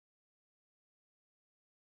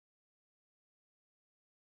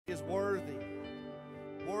is worthy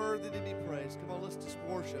to be praised. Come on, let's just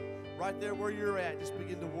worship. Right there where you're at, just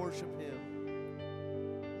begin to worship Him.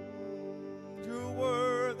 You're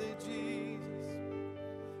worthy, Jesus.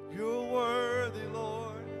 You're worthy,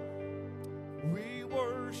 Lord. We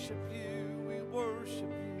worship you. We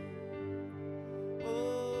worship you.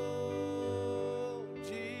 Oh,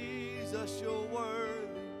 Jesus, you're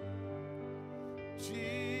worthy.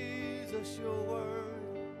 Jesus, you're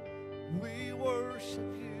worthy. We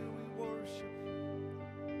worship you. We worship you.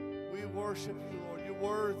 We worship you, Lord. You're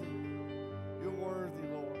worthy. You're worthy,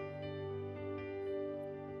 Lord.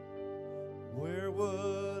 Where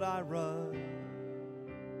would I run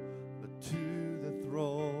but to the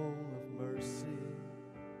throne of mercy?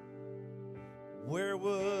 Where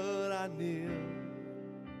would I kneel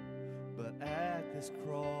but at this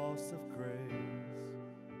cross of grace?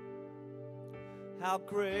 How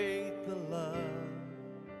great the love,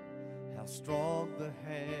 how strong the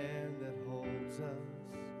hand that holds us.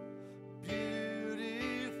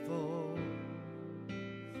 Beautiful,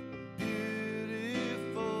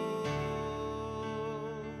 beautiful.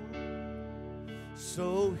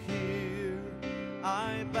 So here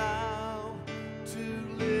I bow to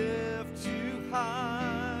lift you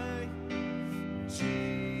high. Jesus,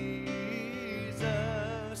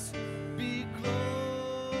 be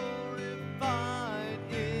glorified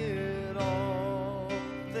in all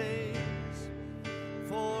things.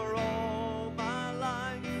 For all my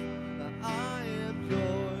life I am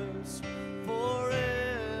yours,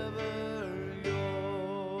 forever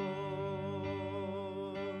yours.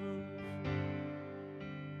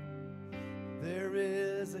 There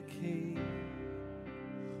is a King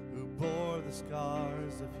who bore the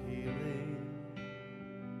scars of healing.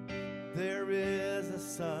 There is a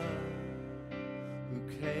Son who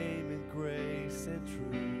came in grace and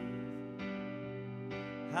truth.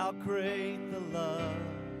 How great the love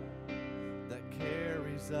that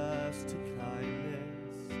carries us to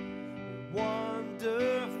kindness.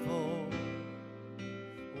 Wonderful,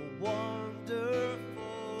 wonderful.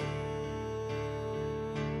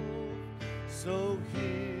 So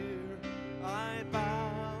here I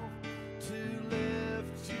bow to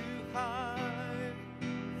lift you high.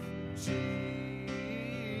 Jesus,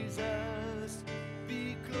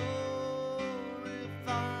 be glorified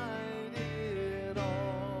in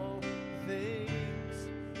all things.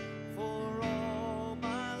 For all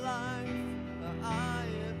my life I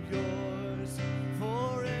am yours,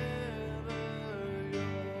 forever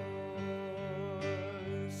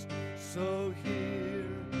yours. So here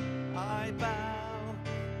I bow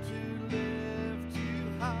to lift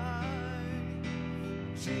you high.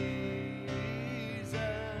 Jesus,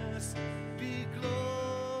 be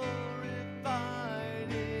glorified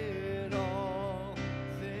in all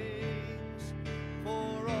things.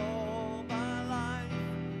 For all my life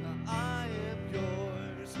I am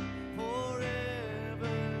yours,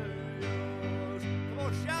 forever yours. Come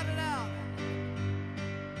on, shout it out.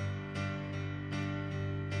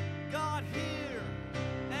 God, here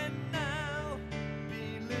and now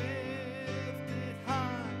be lifted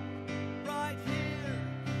high. Right here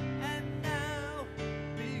and now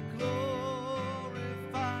be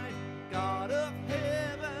glorified. God of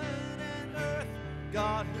heaven and earth,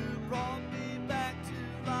 God who brought me back to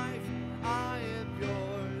life, I am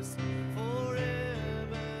yours,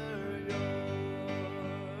 forever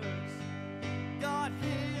yours. God,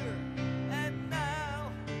 here and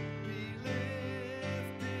now be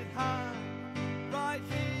lifted high. Right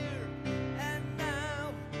here and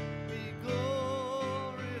now be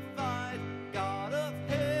glorified. God of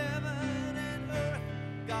heaven and earth,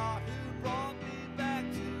 God who brought me back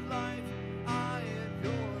to life, I am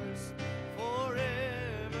yours,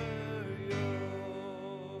 forever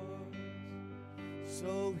yours.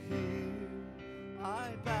 So here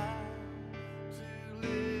I bow to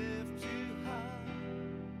lift you high.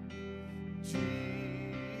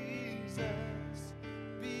 Jesus,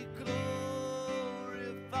 be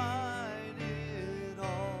glorified in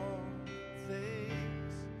all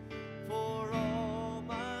things. For all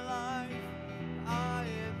my life I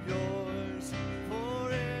am yours,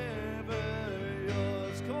 forever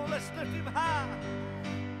yours. Come on, let's lift him high.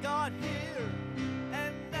 God, here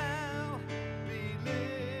and now be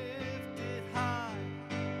lifted high.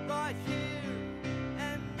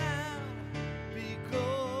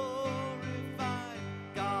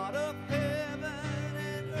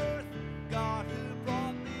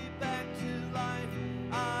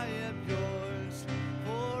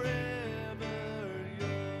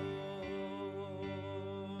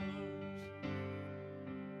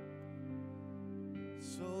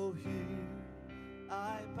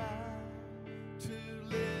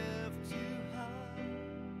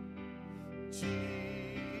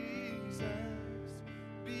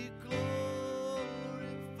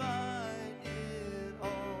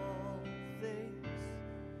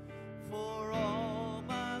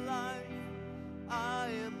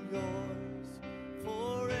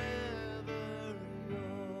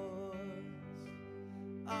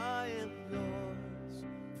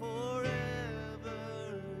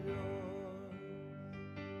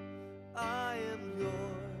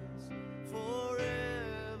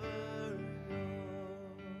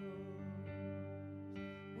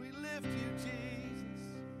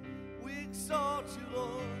 exalt you,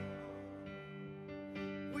 Lord.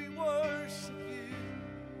 We worship you.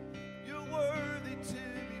 You're worthy to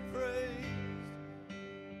be praised.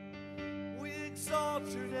 We exalt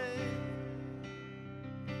your name.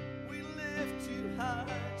 We lift you high,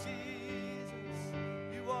 Jesus.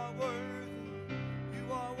 You are worthy.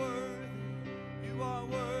 You are worthy. You are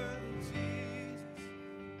worthy, Jesus.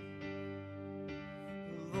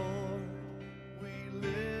 Lord, we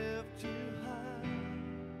lift you high.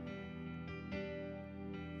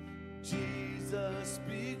 Jesus,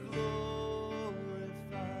 be glorified.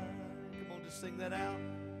 Come on, just sing that out.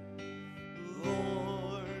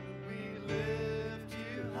 Lord, we lift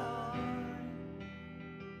you high.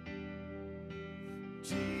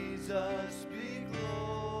 Jesus, be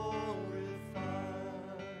glorified. Come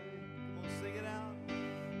on, sing it out.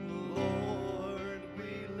 Lord,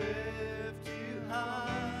 we lift you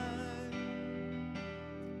high.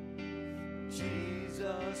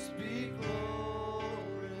 Jesus, be glorified.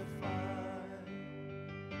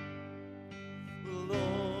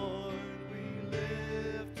 Lord, we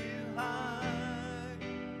lift you high.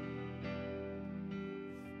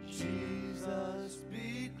 Jesus,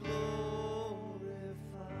 be glorified.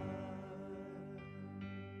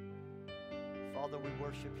 Father, we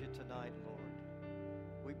worship you tonight, Lord.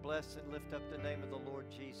 We bless and lift up the name of the Lord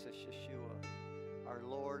Jesus, Yeshua, our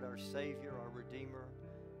Lord, our Savior, our Redeemer,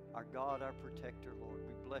 our God, our Protector, Lord.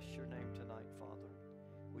 We bless your name tonight, Father.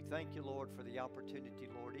 We thank you, Lord, for the opportunity,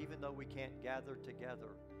 Lord, even though we can't gather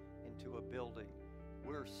together into a building,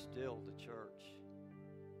 we're still the church.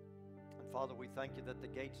 And Father, we thank you that the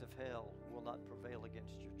gates of hell will not prevail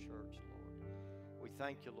against your church, Lord. We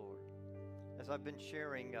thank you, Lord. As I've been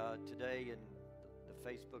sharing today in the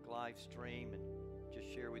Facebook live stream and just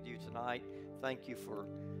share with you tonight, thank you for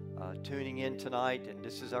tuning in tonight. And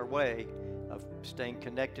this is our way of staying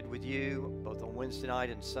connected with you both on Wednesday night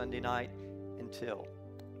and Sunday night until.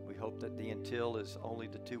 We hope that the until is only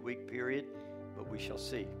the 2-week period, but we shall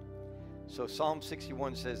see. So Psalm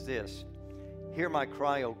 61 says this, "Hear my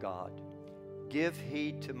cry, O God. Give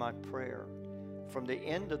heed to my prayer. From the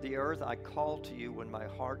end of the earth I call to you when my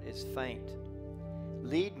heart is faint.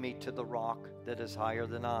 Lead me to the rock that is higher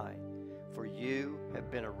than I, for you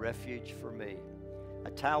have been a refuge for me,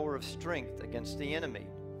 a tower of strength against the enemy.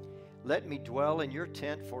 Let me dwell in your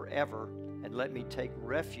tent forever, and let me take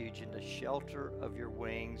refuge in the shelter of your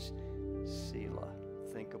wings. Selah."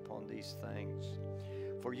 Think upon these things.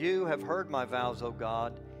 "For you have heard my vows, O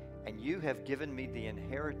God, and you have given me the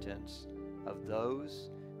inheritance of those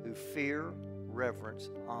who fear, reverence,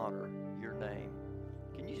 honor your name."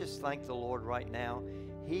 Can you just thank the Lord right now?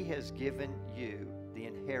 He has given you the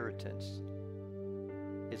inheritance.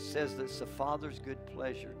 It says that it's the Father's good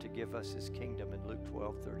pleasure to give us his kingdom in Luke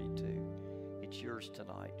 12:32. It's yours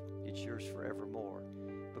tonight. It's yours forevermore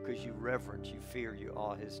because you reverence, you fear, you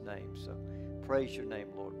awe his name. So praise your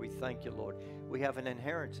name, Lord. We thank you, Lord. We have an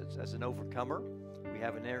inheritance as an overcomer. We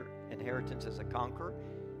have an inheritance as a conqueror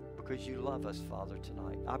because you love us, Father,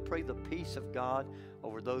 tonight. I pray the peace of God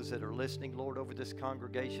over those that are listening, Lord, over this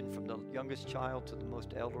congregation, from the youngest child to the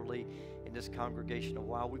most elderly in this congregation a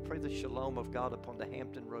while. We pray the shalom of God upon the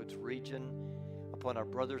Hampton Roads region, upon our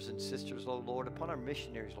brothers and sisters, oh Lord, upon our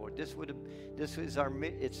missionaries, Lord. It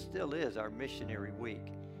still is our missionary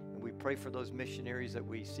week. And we pray for those missionaries that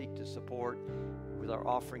we seek to support with our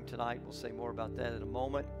offering tonight. We'll say more about that in a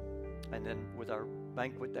moment. And then with our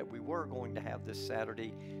banquet that we were going to have this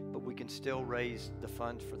Saturday, but we can still raise the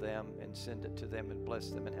funds for them and send it to them and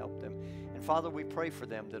bless them and help them. And Father, we pray for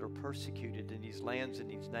them that are persecuted in these lands and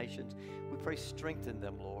these nations. We pray strengthen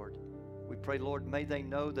them, Lord. We pray, Lord, may they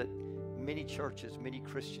know that many churches, many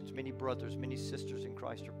Christians, many brothers, many sisters in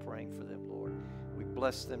Christ are praying for them, Lord. We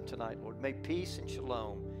bless them tonight, Lord. May peace and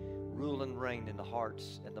shalom rule and reign in the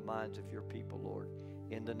hearts and the minds of your people, Lord,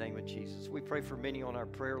 in the name of Jesus. We pray for many on our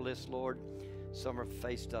prayer list, Lord. Some have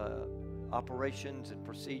faced operations and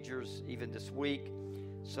procedures even this week.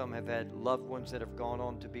 Some have had loved ones that have gone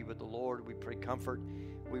on to be with the Lord. We pray comfort.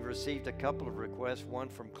 We've received a couple of requests, one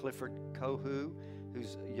from Clifford Cohu,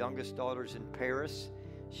 whose youngest daughter's in Paris.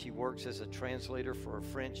 She works as a translator for a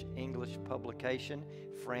French-English publication.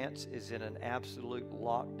 France is in an absolute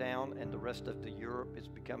lockdown, and the rest of Europe is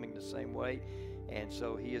becoming the same way. And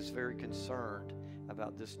so he is very concerned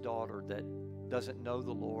about this daughter that doesn't know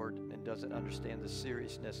the Lord and doesn't understand the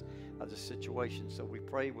seriousness of the situation. So we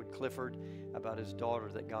pray with Clifford about his daughter,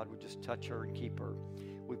 that God would just touch her and keep her.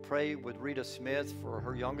 We pray with Rita Smith for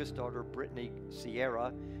her youngest daughter, Brittany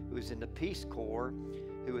Sierra, who is in the Peace Corps,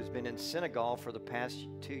 who has been in Senegal for the past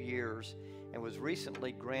 2 years and was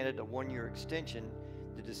recently granted a 1-year extension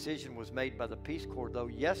The decision was made by the Peace Corps, though,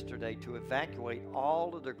 yesterday to evacuate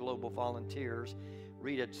all of their global volunteers.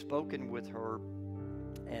 Reed had spoken with her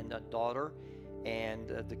and daughter, and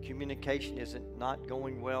the communication isn't not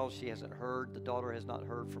going well. She hasn't heard. The daughter has not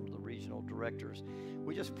heard from the regional directors.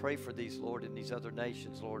 We just pray for these, Lord, in these other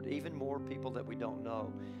nations, Lord, even more people that we don't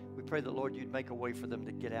know. We pray that, Lord, you'd make a way for them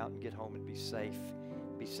to get out and get home and be safe.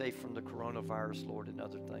 Be safe from the coronavirus, Lord, and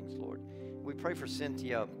other things, Lord. We pray for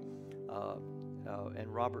Cynthia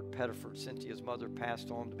and Robert Pettiford. Cynthia's mother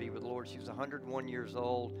passed on to be with the Lord. She was 101 years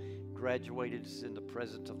old, graduated in the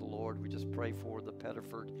presence of the Lord. We just pray for the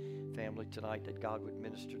Pettiford family tonight, that God would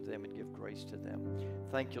minister to them and give grace to them.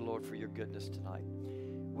 Thank you, Lord, for your goodness tonight.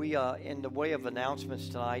 We, in the way of announcements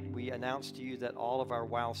tonight, we announce to you that all of our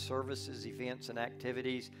WOW services, events, and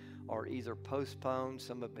activities are either postponed.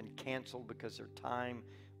 Some have been canceled because they're time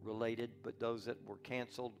related, but those that were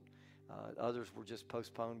canceled, others were just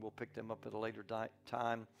postponed. We'll pick them up at a later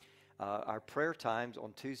time. Our prayer times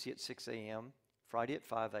on Tuesday at 6 a.m., Friday at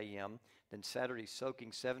 5 a.m., then Saturday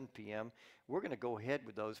soaking 7 p.m. We're going to go ahead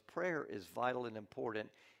with those. Prayer is vital and important,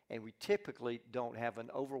 and we typically don't have an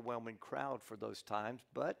overwhelming crowd for those times,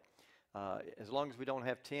 but as long as we don't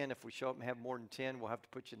have 10, if we show up and have more than 10, we'll have to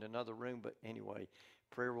put you in another room. But anyway,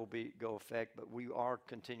 prayer will go effect, but we are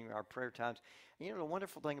continuing our prayer times. And you know, the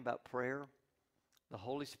wonderful thing about prayer, the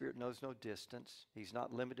Holy Spirit knows no distance. He's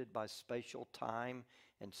not limited by spatial time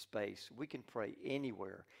and space. We can pray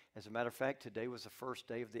anywhere. As a matter of fact, today was the first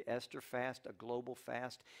day of the Esther fast, a global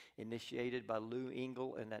fast initiated by Lou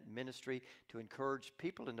Engle and that ministry to encourage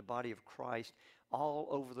people in the body of Christ all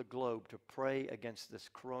over the globe to pray against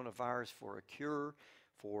this coronavirus for a cure,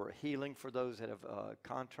 for healing for those that have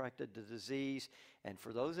contracted the disease, and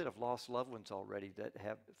for those that have lost loved ones already that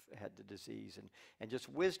have had the disease, and just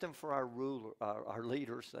wisdom for our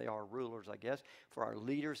leaders. They are rulers, I guess. For our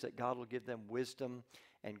leaders, that God will give them wisdom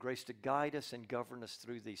and grace to guide us and govern us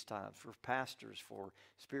through these times. For pastors, for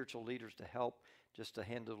spiritual leaders to help, just the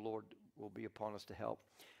hand of the Lord will be upon us to help.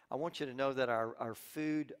 I want you to know that our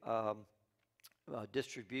food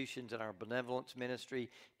distributions and our benevolence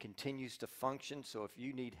ministry continues to function. So if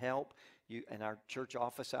you need help, and our church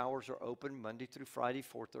office hours are open Monday through Friday,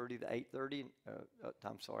 4:30 to 8:30.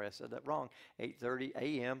 I'm sorry, I said that wrong. 8:30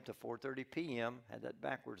 a.m. to 4:30 p.m. Had that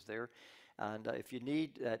backwards there. And if you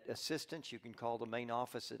need that assistance, you can call the main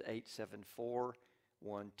office at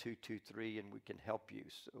 874-1223, and we can help you.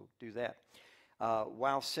 So do that.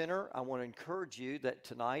 Wow Center, I want to encourage you that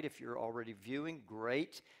tonight, if you're already viewing,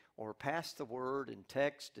 great. Or pass the word and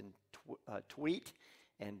text and tweet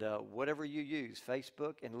and whatever you use,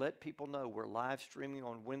 Facebook, and let people know we're live streaming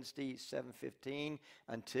on Wednesday 7:15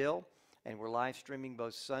 until, and we're live streaming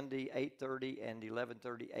both Sunday 8:30 and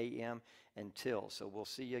 11:30 a.m. until. So we'll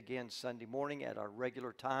see you again Sunday morning at our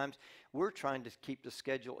regular times. We're trying to keep the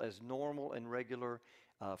schedule as normal and regular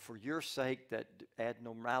for your sake, that add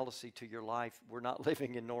normalcy to your life. We're not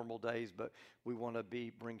living in normal days, but we want to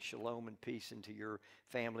bring shalom and peace into your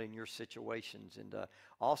family and your situations. And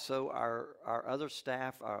also our other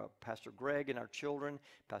staff, Pastor Greg and our children,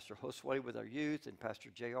 Pastor Josue with our youth, and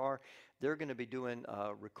Pastor JR, they're going to be doing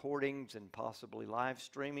recordings and possibly live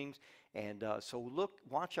streamings. And so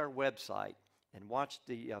watch our website and watch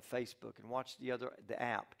the Facebook and watch the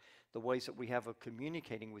app, the ways that we have of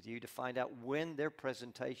communicating with you to find out when their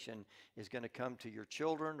presentation is going to come to your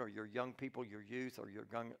children or your young people, your youth, or your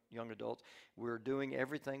young adults. We're doing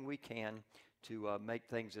everything we can to make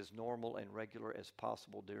things as normal and regular as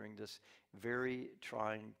possible during this very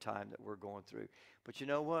trying time that we're going through. But you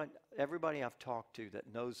know what? Everybody I've talked to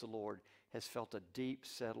that knows the Lord has felt a deep,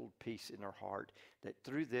 settled peace in their heart, that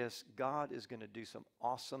through this, God is going to do some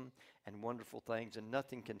awesome and wonderful things, and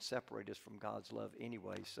nothing can separate us from God's love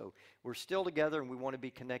anyway. So we're still together, and we want to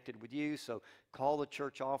be connected with you. So call the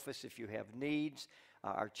church office if you have needs.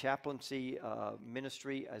 Our chaplaincy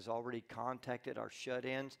ministry has already contacted our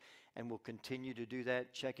shut-ins, and we'll continue to do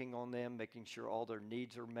that, checking on them, making sure all their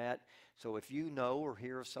needs are met. So if you know or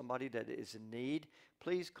hear of somebody that is in need,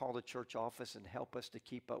 please call the church office and help us to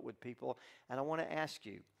keep up with people. And I want to ask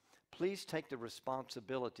you, please take the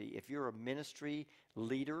responsibility. If you're a ministry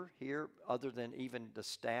leader here, other than even the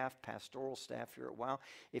staff, pastoral staff here at WOW,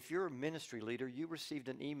 if you're a ministry leader, you received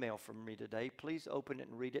an email from me today. Please open it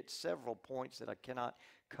and read it. Several points that I cannot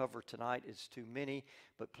cover tonight. It's too many.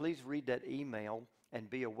 But please read that email and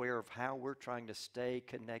be aware of how we're trying to stay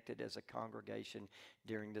connected as a congregation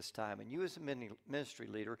during this time. And you as a ministry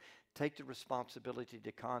leader, take the responsibility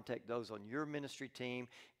to contact those on your ministry team,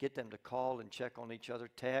 get them to call and check on each other,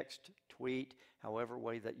 text, tweet, however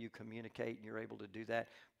way that you communicate, and you're able to do that.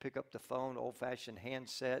 Pick up the phone, old-fashioned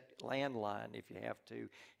handset, landline if you have to,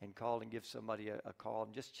 and call and give somebody a call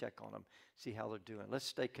and just check on them, see how they're doing. Let's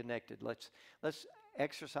stay connected. Let's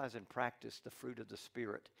exercise and practice the fruit of the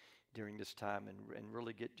Spirit during this time and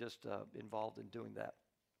really get just involved in doing that.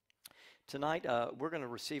 Tonight, we're going to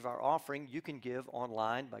receive our offering. You can give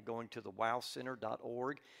online by going to the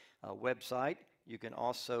wowcenter.org website. You can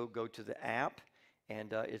also go to the app,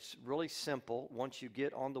 and it's really simple. Once you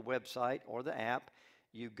get on the website or the app,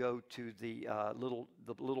 you go to the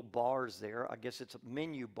little bars there. I guess it's a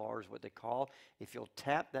menu bar is what they call. If you'll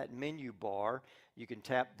tap that menu bar, you can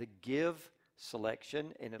tap the Give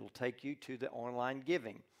selection, and it'll take you to the online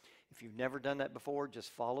giving. If you've never done that before,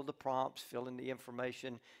 just follow the prompts, fill in the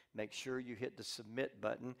information, make sure you hit the submit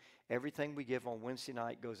button. Everything we give on Wednesday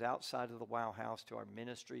night goes outside of the Wow House to our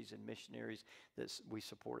ministries and missionaries that we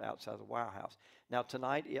support outside of the Wow House. Now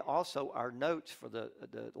tonight, also our notes for the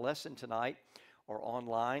lesson tonight are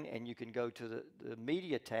online, and you can go to the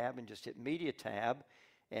media tab and just hit media tab.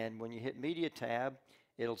 And when you hit media tab,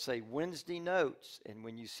 it'll say Wednesday notes. And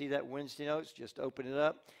when you see that Wednesday notes, just open it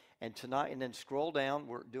up. And tonight, and then scroll down.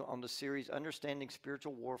 We're on the series Understanding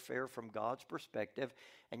Spiritual Warfare from God's Perspective.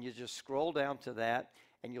 And you just scroll down to that,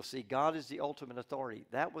 and you'll see God is the ultimate authority.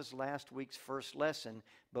 That was last week's first lesson,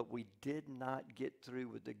 but we did not get through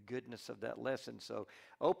with the goodness of that lesson. So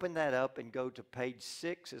open that up and go to page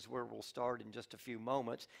 6 is where we'll start in just a few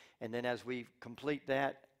moments. And then as we complete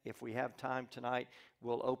that, if we have time tonight,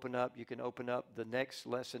 we'll open up. You can open up the next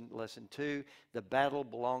lesson, lesson 2. The battle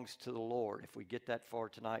belongs to the Lord. If we get that far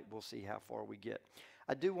tonight, we'll see how far we get.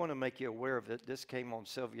 I do want to make you aware of it. This came on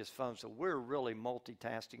Sylvia's phone, so we're really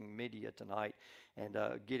multitasking media tonight and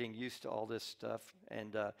getting used to all this stuff.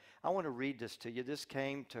 And I want to read this to you. This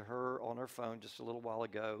came to her on her phone just a little while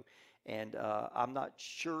ago, and I'm not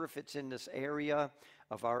sure if it's in this area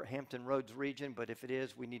of our Hampton Roads region, but if it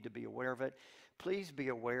is, we need to be aware of it. Please be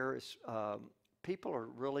aware, people are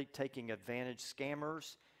really taking advantage,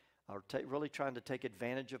 scammers are really trying to take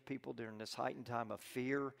advantage of people during this heightened time of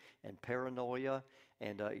fear and paranoia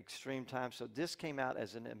and extreme time. So this came out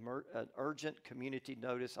as an urgent community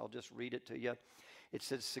notice. I'll just read it to you. It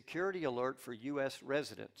says, security alert for U.S.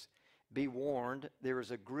 residents. Be warned, there is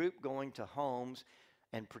a group going to homes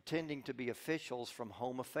and pretending to be officials from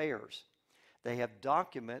Home Affairs. They have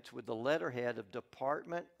documents with the letterhead of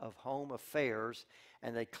Department of Home Affairs,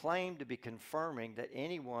 and they claim to be confirming that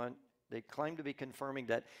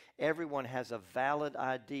everyone has a valid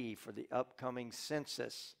ID for the upcoming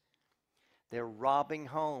census. They're robbing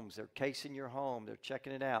homes. They're casing your home. They're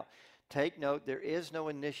checking it out. Take note, there is no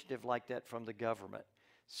initiative like that from the government.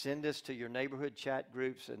 Send this to your neighborhood chat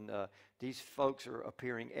groups, and these folks are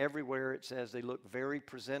appearing everywhere. It says they look very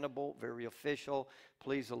presentable, very official.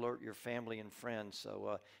 Please alert your family and friends.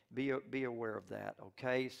 So be aware of that,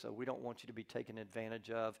 okay? So we don't want you to be taken advantage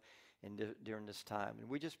of during this time. And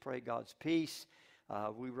we just pray God's peace.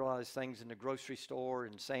 We realize things in the grocery store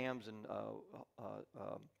and Sam's and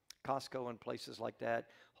Costco and places like that,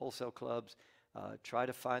 wholesale clubs. Try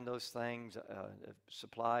to find those things,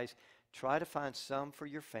 supplies. Try to find some for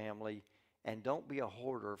your family, and don't be a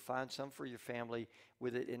hoarder. Find some for your family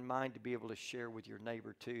with it in mind to be able to share with your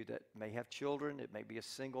neighbor too that may have children. It may be a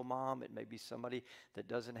single mom. It may be somebody that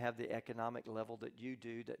doesn't have the economic level that you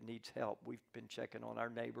do that needs help. We've been checking on our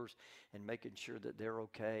neighbors and making sure that they're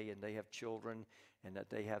okay and they have children and that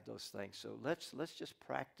they have those things. So let's just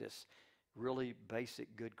practice really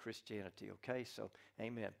basic good Christianity, okay? So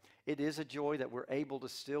amen. It is a joy that we're able to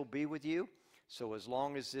still be with you. So as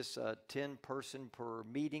long as this 10-person per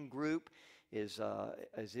meeting group is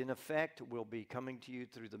in effect, we'll be coming to you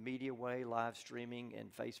through the media way, live streaming,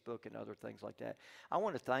 and Facebook and other things like that. I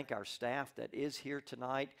want to thank our staff that is here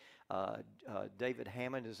tonight. David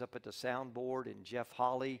Hammond is up at the soundboard, and Jeff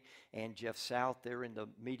Holly and Jeff South, they're in the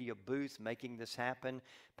media booth making this happen.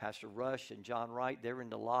 Pastor Rush and John Wright, they're in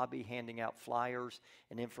the lobby handing out flyers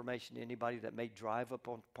and information to anybody that may drive up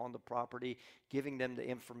upon the property, giving them the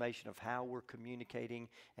information of how we're communicating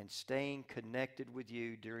and staying connected with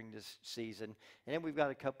you during this season. And then we've got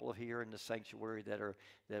a couple of here in the sanctuary that are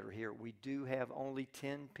here. We do have only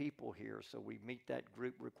 10 people here, so we meet that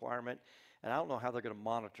group requirement. And I don't know how they're going to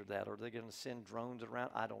monitor that. Are they going to send drones around?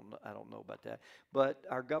 I don't know about that. But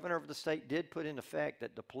our governor of the state did put in effect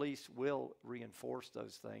that the police will reinforce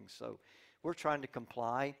those things. So we're trying to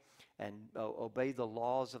comply and obey the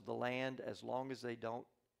laws of the land as long as they don't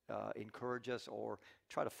encourage us or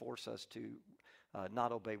try to force us to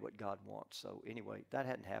not obey what God wants. So anyway, that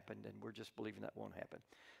hadn't happened, and we're just believing that won't happen.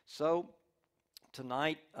 So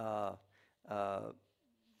tonight, I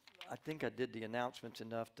think I did the announcements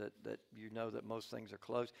enough that you know that most things are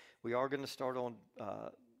closed. We are going to start on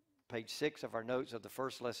page 6 of our notes of the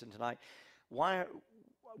first lesson tonight. Why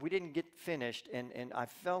we didn't get finished, and I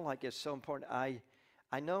felt like it's so important.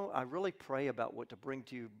 I know I really pray about what to bring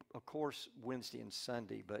to you, of course, Wednesday and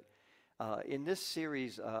Sunday, but in this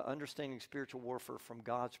series, Understanding Spiritual Warfare from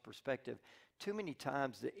God's Perspective, too many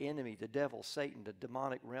times the enemy, the devil, Satan, the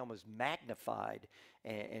demonic realm is magnified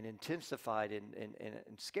and intensified and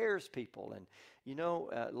scares people. And, you know,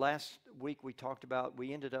 last week we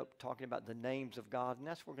ended up talking about the names of God, and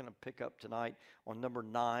that's what we're going to pick up tonight on number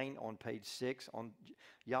 9 on page 6 on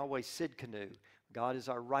Yahweh Sidkenu. God is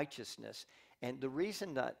our righteousness. And the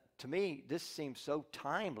reason that, to me, this seems so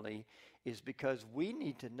timely is because we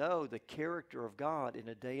need to know the character of God in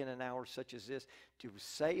a day and an hour such as this to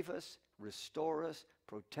save us, restore us,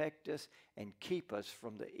 protect us, and keep us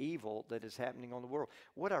from the evil that is happening on the world.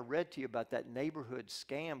 What I read to you about that neighborhood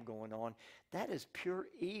scam going on, that is pure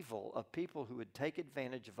evil of people who would take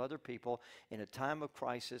advantage of other people in a time of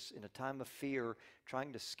crisis, in a time of fear,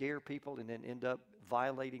 trying to scare people and then end up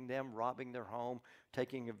violating them, robbing their home,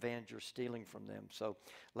 taking advantage or stealing from them. So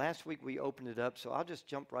last week we opened it up, so I'll just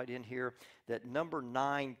jump right in here. That number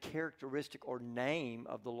 9 characteristic or name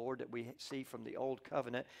of the Lord that we see from the Old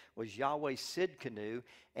Covenant was Yahweh Sidkenu,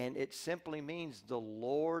 and it simply means the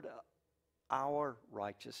Lord our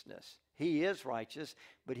righteousness. He is righteous,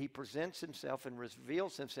 but he presents himself and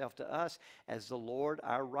reveals himself to us as the Lord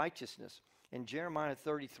our righteousness. In Jeremiah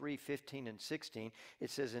 33, 15 and 16,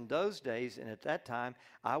 it says, in those days and at that time,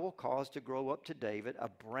 I will cause to grow up to David a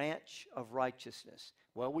branch of righteousness.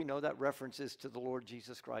 Well, we know that references to the Lord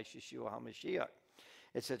Jesus Christ, Yeshua HaMashiach.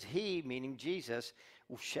 It says, he, meaning Jesus,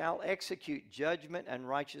 shall execute judgment and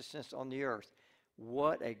righteousness on the earth.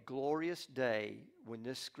 What a glorious day when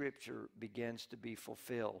this scripture begins to be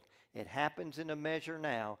fulfilled. It happens in a measure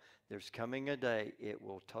now. There's coming a day it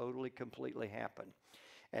will totally, completely happen.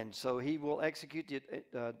 And so he will execute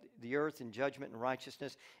the earth in judgment and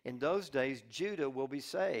righteousness. In those days, Judah will be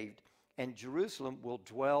saved, and Jerusalem will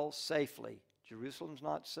dwell safely. Jerusalem's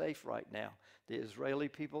not safe right now. The Israeli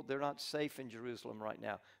people, they're not safe in Jerusalem right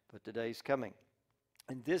now, but the day's coming.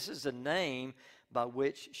 And this is the name by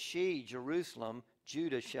which she, Jerusalem,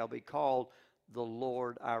 Judah, shall be called the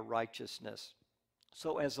Lord our righteousness.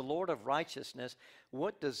 So as the Lord of righteousness,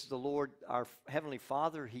 what does the Lord, our Heavenly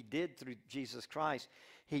Father, he did through Jesus Christ?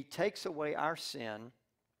 He takes away our sin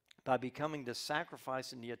by becoming the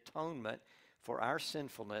sacrifice and the atonement for our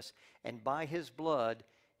sinfulness. And by his blood,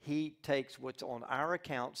 he takes what's on our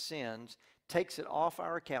account, sins, takes it off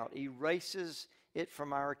our account, erases it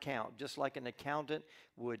from our account, just like an accountant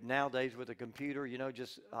would nowadays with a computer, you know,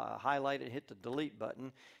 just highlight it, hit the delete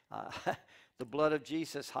button. The blood of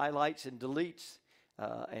Jesus highlights and deletes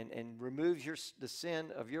and removes the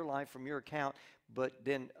sin of your life from your account, but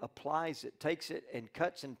then applies it, takes it, and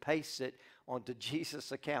cuts and pastes it onto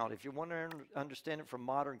Jesus' account. If you want to understand it from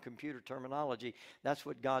modern computer terminology, that's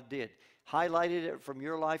what God did. Highlighted it from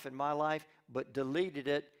your life and my life, but deleted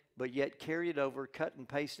it, but yet carried it over, cut and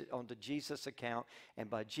pasted it onto Jesus' account. And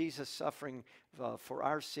by Jesus suffering for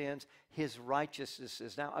our sins, his righteousness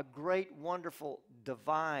is now a great, wonderful,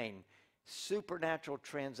 divine, supernatural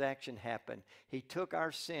transaction happened. He took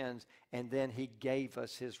our sins and then he gave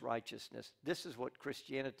us his righteousness. This is what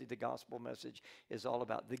Christianity, the gospel message, is all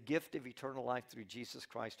about. The gift of eternal life through Jesus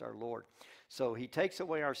Christ our Lord. So he takes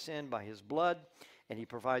away our sin by his blood, and he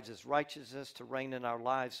provides his righteousness to reign in our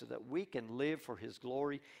lives so that we can live for his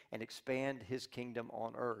glory and expand his kingdom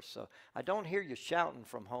on earth. So I don't hear you shouting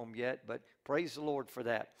from home yet, but praise the Lord for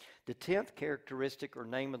that. The 10th characteristic or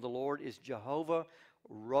name of the Lord is Jehovah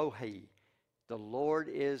Rohi. The Lord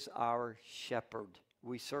is our shepherd.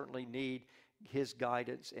 We certainly need his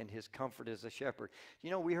guidance and his comfort as a shepherd. You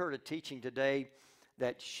know, we heard a teaching today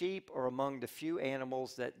that sheep are among the few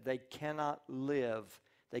animals that they cannot live,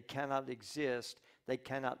 they cannot exist, they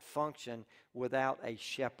cannot function without a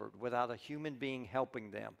shepherd, without a human being helping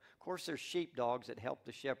them. Of course, there's sheepdogs that help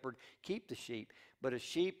the shepherd keep the sheep, but a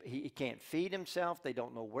sheep, he can't feed himself. They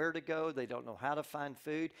don't know where to go. They don't know how to find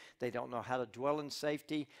food. They don't know how to dwell in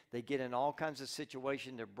safety. They get in all kinds of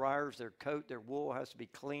situations. Their briars, their coat, their wool has to be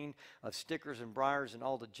cleaned of stickers and briars and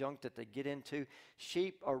all the junk that they get into.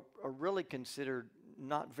 Sheep are really considered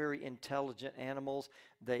not very intelligent animals.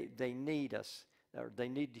 They need us, or they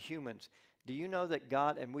need the humans. Do you know that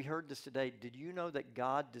God, and we heard this today, did you know that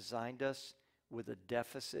God designed us with a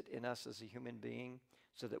deficit in us as a human being?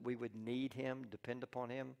 so that we would need him, depend upon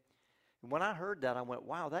him. And when I heard that, I went,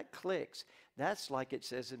 wow, that clicks. That's like it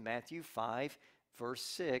says in Matthew 5, verse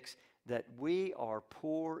 6, that we are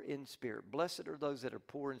poor in spirit. Blessed are those that are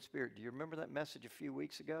poor in spirit. Do you remember that message a few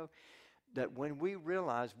weeks ago? That when we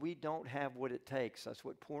realize we don't have what it takes, that's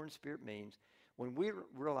what poor in spirit means. When we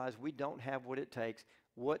realize we don't have what it takes,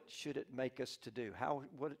 what should it make us to do?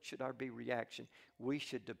 What should our be reaction? We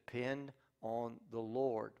should depend on the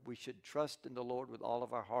Lord. We should trust in the Lord with all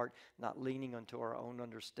of our heart, not leaning unto our own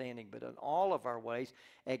understanding, but in all of our ways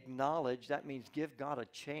acknowledge. That means give God a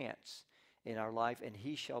chance in our life, and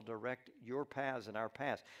he shall direct your paths and our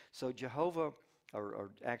paths. So Jehovah, or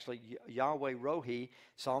actually Yahweh Rohi,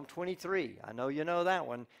 Psalm 23, I know you know that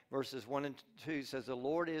one, verses 1 and 2 says, the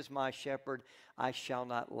Lord is my shepherd, I shall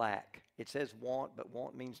not lack. It says want, but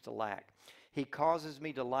want means to lack. He causes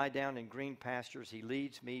me to lie down in green pastures. He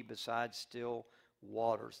leads me beside still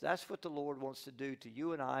waters. That's what the Lord wants to do to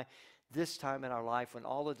you and I this time in our life, when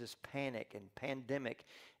all of this panic and pandemic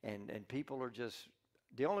and people are just,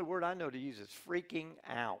 the only word I know to use is freaking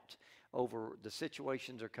out over the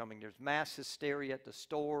situations are coming. There's mass hysteria at the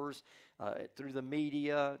stores, through the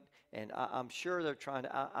media, and I'm sure they're trying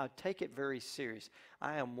to, I take it very serious.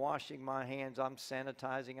 I am washing my hands, I'm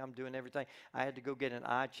sanitizing, I'm doing everything. I had to go get an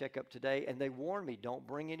eye checkup today, and they warned me, don't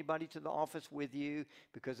bring anybody to the office with you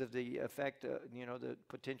because of the effect, the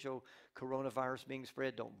potential coronavirus being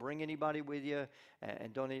spread. Don't bring anybody with you,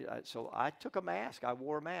 and don't eat. So I took a mask. I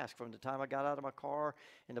wore a mask from the time I got out of my car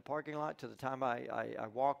in the parking lot to the time I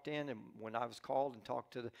walked in, and when I was called and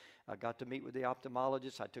talked to I got to meet with the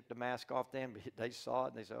ophthalmologist. I took the mask off then, but they saw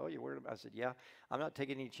it, and they said, oh, you're wearing it? I said, yeah, I'm not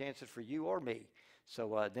taking any chances for you or me.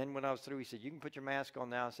 So then when I was through, he said, you can put your mask on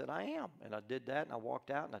now. I said, I am. And I did that, and I walked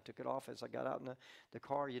out, and I took it off as I got out in the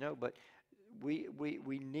car, But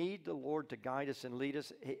we need the Lord to guide us and lead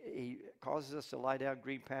us. He causes us to lie down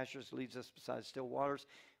green pastures, leads us beside still waters.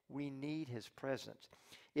 We need his presence.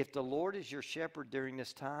 If the Lord is your shepherd during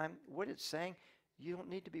this time, what it's saying, you don't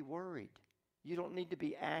need to be worried. You don't need to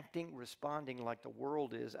be acting, responding like the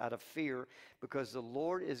world is out of fear, because the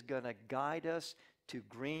Lord is going to guide us to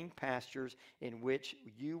green pastures in which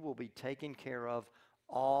you will be taken care of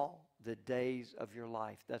all the days of your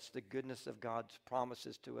life. That's the goodness of God's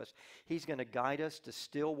promises to us. He's going to guide us to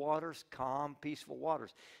still waters, calm, peaceful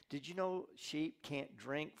waters. Did you know sheep can't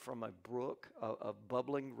drink from a brook, a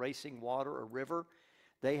bubbling, racing water, a river?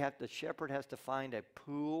 The shepherd has to find a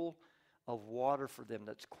pool of water for them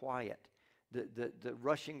that's quiet. The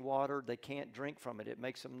rushing water, they can't drink from it. It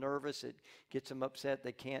makes them nervous. It gets them upset.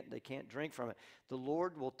 They can't drink from it. The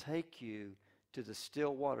Lord will take you to the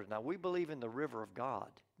still waters. Now, we believe in the river of God,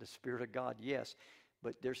 the Spirit of God, yes.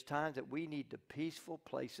 But there's times that we need the peaceful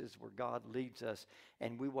places where God leads us,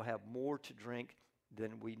 and we will have more to drink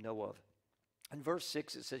than we know of. In verse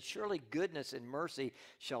 6, it says, surely goodness and mercy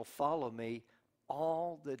shall follow me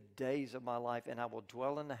all the days of my life, and I will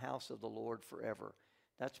dwell in the house of the Lord forever.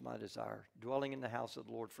 That's my desire, dwelling in the house of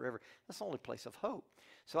the Lord forever. That's the only place of hope.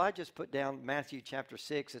 So I just put down Matthew chapter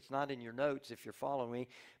 6. It's not in your notes if you're following me,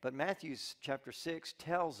 but Matthew chapter 6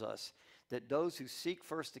 tells us that those who seek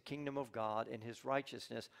first the kingdom of God and his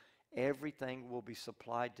righteousness, everything will be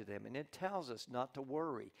supplied to them. And it tells us not to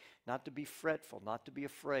worry, not to be fretful, not to be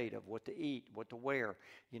afraid of what to eat, what to wear,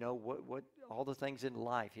 what all the things in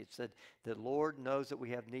life. It said the Lord knows that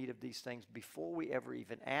we have need of these things before we ever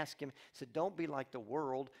even ask him. It said don't be like the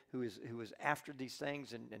world who is after these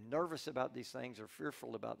things and nervous about these things or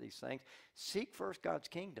fearful about these things. Seek first God's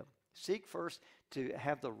kingdom. Seek first to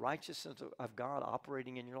have the righteousness of God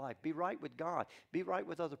operating in your life. Be right with God. Be right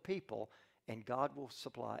with other people, and God will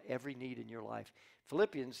supply every need in your life.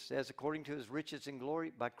 Philippians says, according to his riches and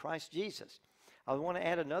glory by Christ Jesus. I want to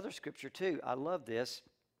add another scripture too. I love this.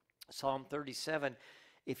 Psalm 37.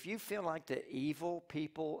 If you feel like the evil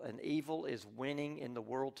people and evil is winning in the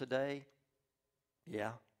world today,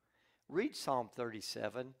 read Psalm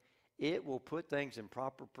 37. It will put things in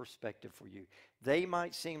proper perspective for you. They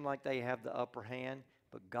might seem like they have the upper hand,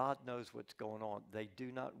 but God knows what's going on. They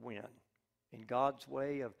do not win. In God's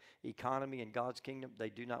way of economy and God's kingdom, they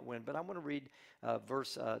do not win. But I want to read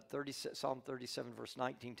Psalm 37, verse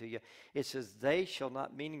 19 to you. It says, they shall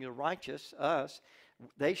not, meaning the righteous, us,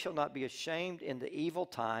 they shall not be ashamed in the evil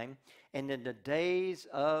time and in the days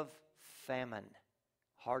of famine.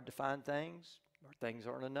 Hard to find things, or things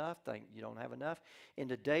aren't enough, you don't have enough. In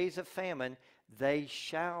the days of famine, they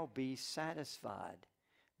shall be satisfied.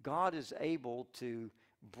 God is able to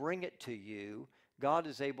bring it to you. God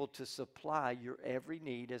is able to supply your every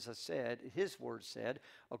need, as I said, his word said,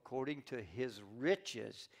 according to his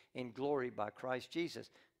riches in glory by Christ Jesus.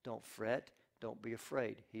 Don't fret, don't be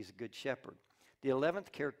afraid. He's a good shepherd. The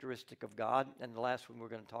 11th characteristic of God, and the last one we're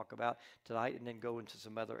going to talk about tonight and then go into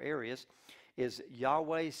some other areas, is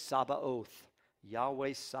Yahweh Sabaoth.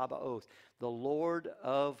 Yahweh Sabaoth, the Lord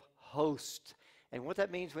of hosts. And what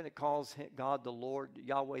that means when it calls God the Lord,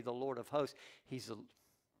 Yahweh the Lord of hosts,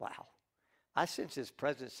 wow. I sense his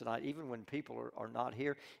presence tonight, even when people are not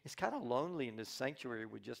here. It's kind of lonely in this sanctuary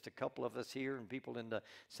with just a couple of us here and people in the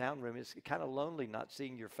sound room. It's kind of lonely not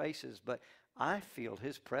seeing your faces, but I feel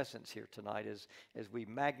his presence here tonight as we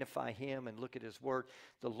magnify him and look at his word.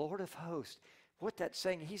 The Lord of hosts, what that's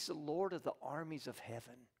saying, he's the Lord of the armies of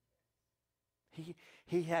heaven.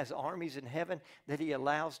 He has armies in heaven that he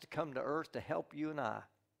allows to come to earth to help you and I.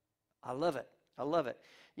 I love it. I love it.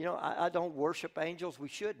 You know, I don't worship angels. We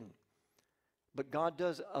shouldn't. But God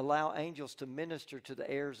does allow angels to minister to the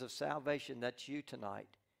heirs of salvation. That's you tonight.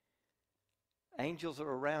 Angels are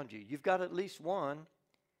around you. You've got at least one,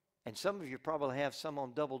 and some of you probably have some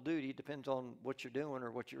on double duty. It depends on what you're doing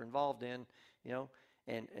or what you're involved in, you know.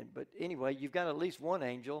 But anyway, you've got at least one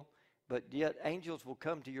angel, but yet angels will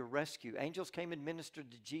come to your rescue. Angels came and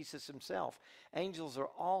ministered to Jesus himself. Angels are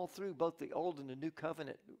all through both the Old and the New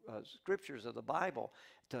Covenant scriptures of the Bible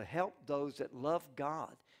to help those that love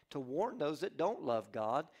God, to warn those that don't love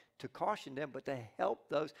God, to caution them, but to help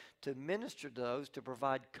those, to minister to those, to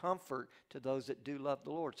provide comfort to those that do love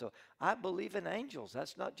the Lord. So I believe in angels.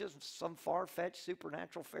 That's not just some far-fetched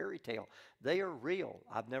supernatural fairy tale. They are real.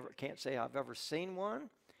 Can't say I've ever seen one.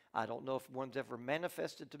 I don't know if one's ever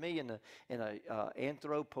manifested to me in a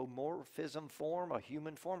anthropomorphism form, a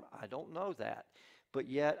human form. I don't know that. But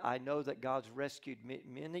yet I know that God's rescued me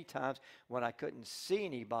many times when I couldn't see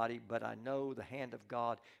anybody, but I know the hand of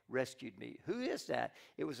God rescued me. Who is that?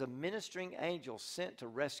 It was a ministering angel sent to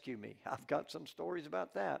rescue me. I've got some stories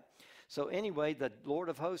about that. So anyway, the Lord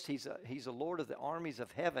of hosts, he's a Lord of the armies of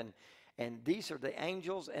heaven. And these are the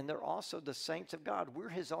angels, and they're also the saints of God. We're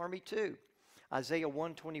his army too. Isaiah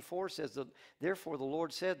 1:24 says, therefore the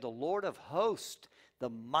Lord said, the Lord of hosts, the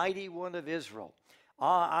mighty one of Israel.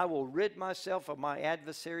 I will rid myself of my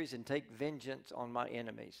adversaries and take vengeance on my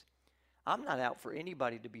enemies. I'm not out for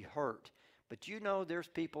anybody to be hurt. But you know there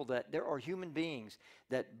are human beings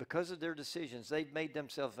that because of their decisions, they've made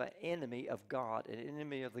themselves an enemy of God, an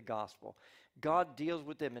enemy of the gospel. God deals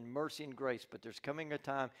with them in mercy and grace, but there's coming a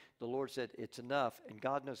time the Lord said it's enough, and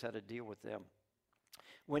God knows how to deal with them.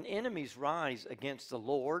 When enemies rise against the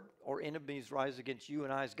Lord, or enemies rise against you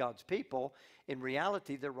and I as God's people, in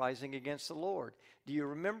reality, they're rising against the Lord. Do you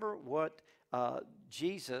remember what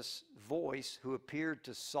Jesus' voice, who appeared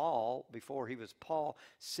to Saul before he was Paul,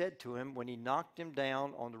 said to him when he knocked him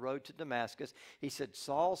down on the road to Damascus? He said,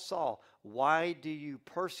 Saul, Saul, why do you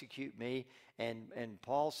persecute me? And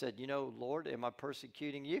Paul said, you know, Lord, am I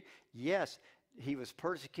persecuting you? Yes, he was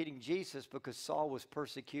persecuting Jesus because Saul was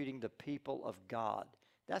persecuting the people of God.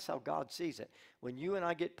 That's how God sees it. When you and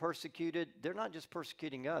I get persecuted, they're not just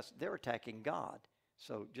persecuting us, they're attacking God.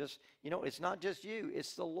 So just, you know, it's not just you,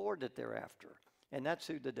 it's the Lord that they're after. And that's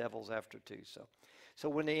who the devil's after too. So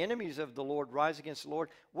when the enemies of the Lord rise against the Lord,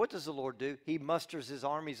 what does the Lord do? He musters his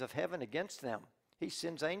armies of heaven against them. He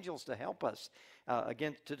sends angels to help us,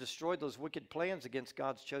 to destroy those wicked plans against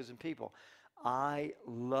God's chosen people. I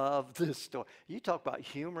love this story. You talk about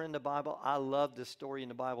humor in the Bible. I love this story in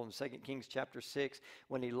the Bible in 2 Kings chapter 6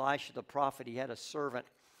 when Elisha the prophet, he had a servant,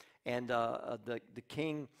 and the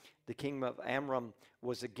king of Amram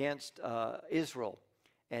was against Israel,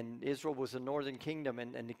 and Israel was the northern kingdom,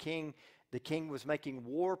 and the king was making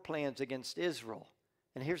war plans against Israel.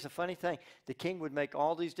 And here's the funny thing. The king would make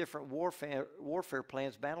all these different warfare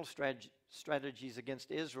plans, battle strategies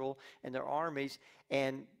against Israel and their armies.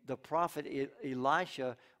 And the prophet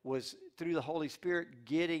Elisha was, through the Holy Spirit,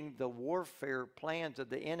 getting the warfare plans of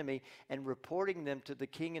the enemy and reporting them to the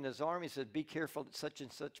king and his army. He said, be careful at such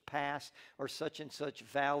and such pass or such and such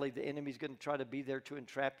valley. The enemy's going to try to be there to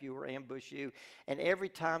entrap you or ambush you. And every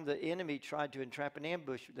time the enemy tried to entrap and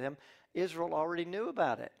ambush them, Israel already knew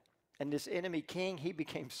about it. And this enemy king, he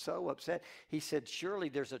became so upset. He said, surely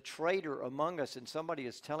there's a traitor among us, and somebody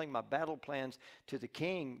is telling my battle plans to the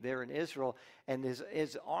king there in Israel. And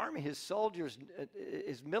his army, his soldiers,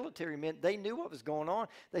 his military men, they knew what was going on.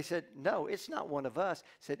 They said, no, it's not one of us.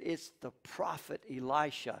 Said, it's the prophet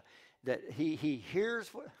Elisha. That he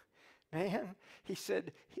hears what... Man, he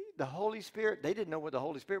said, the Holy Spirit, they didn't know what the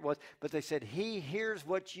Holy Spirit was, but they said, he hears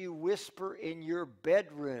what you whisper in your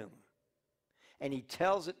bedroom. And he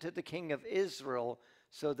tells it to the king of Israel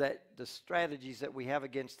so that the strategies that we have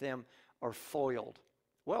against them are foiled.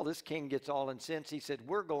 Well, this king gets all incensed. He said,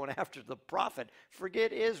 we're going after the prophet.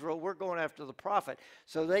 Forget Israel, we're going after the prophet.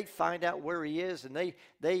 So they find out where he is, and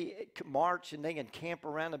they march and they encamp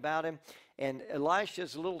around about him. And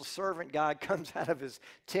Elisha's little servant guy comes out of his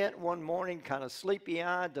tent one morning, kind of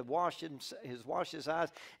sleepy-eyed, to wash his eyes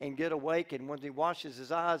and get awake. And when he washes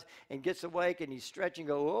his eyes and gets awake and he's stretching,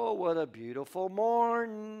 oh, what a beautiful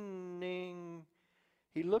morning.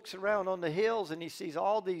 He looks around on the hills and he sees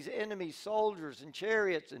all these enemy soldiers and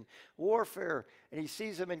chariots and warfare. And he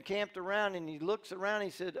sees them encamped around, and he looks around and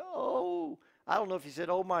he said, oh, I don't know if he said,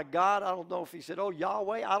 oh my God. I don't know if he said, oh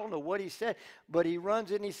Yahweh. I don't know what he said. But he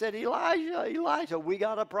runs in and he said, Elijah, we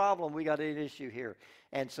got a problem. We got an issue here.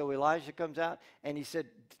 And so Elijah comes out and he said,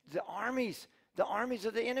 the armies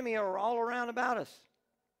of the enemy are all around about us.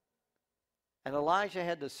 And Elijah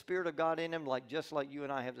had the Spirit of God in him, just like you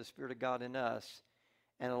and I have the Spirit of God in us.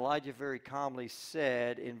 And Elijah very calmly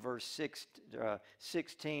said in verse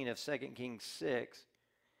 16 of 2 Kings 6,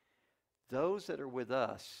 those that are with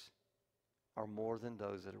us are more than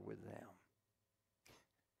those that are with them.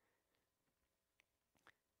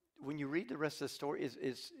 When you read the rest of the story,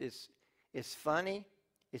 it's funny,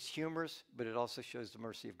 it's humorous, but it also shows the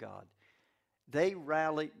mercy of God. They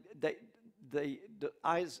rallied.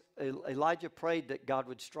 Elijah prayed that God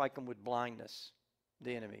would strike them with blindness,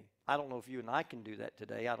 the enemy. I don't know if you and I can do that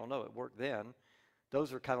today. I don't know. It worked then.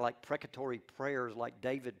 Those are kind of like precatory prayers like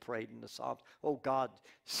David prayed in the Psalms. Oh, God,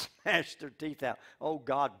 smash their teeth out. Oh,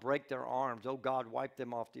 God, break their arms. Oh, God, wipe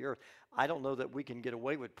them off the earth. I don't know that we can get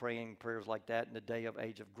away with praying prayers like that in the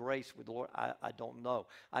age of grace with the Lord. I don't know.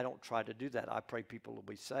 I don't try to do that. I pray people will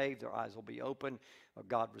be saved, their eyes will be open, or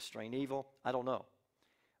God restrain evil. I don't know.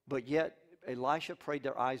 But yet, Elisha prayed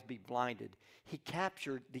their eyes be blinded. He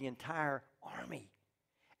captured the entire army.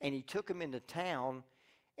 And he took them into town,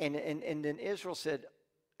 and then Israel said,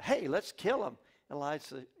 hey, let's kill him.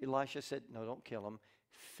 Elisha said, no, don't kill him.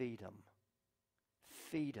 Feed him.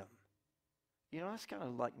 Feed him. You know, that's kind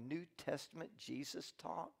of like New Testament Jesus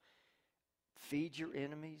taught. Feed your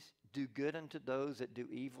enemies. Do good unto those that do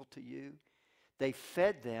evil to you. They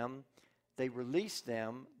fed them. They released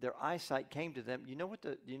them. Their eyesight came to them. You know what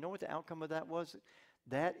the outcome of that was?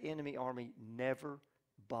 That enemy army never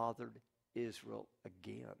bothered Israel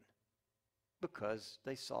again, because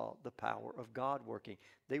they saw the power of God working.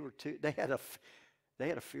 They had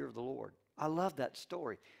a fear of the Lord. I love that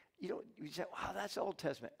story. You know, you say, wow, that's Old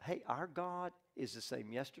Testament. Hey, our God is the same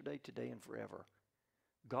yesterday, today, and forever.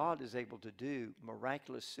 God is able to do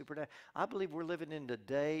miraculous, supernatural. I believe we're living in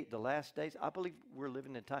the last days. I believe we're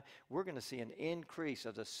living in time. We're going to see an increase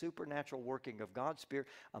of the supernatural working of God's Spirit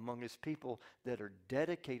among His people that are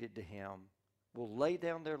dedicated to Him, will lay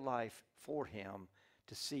down their life for Him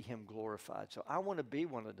to see Him glorified. So I want to be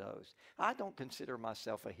one of those. I don't consider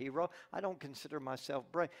myself a hero. I don't consider myself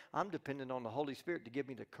brave. I'm dependent on the Holy Spirit to give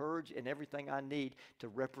me the courage and everything I need to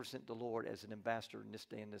represent the Lord as an ambassador in this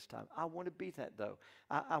day and this time. I want to be that, though.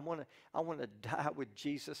 I want to die with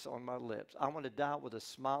Jesus on my lips. I want to die with a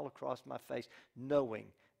smile across my face, knowing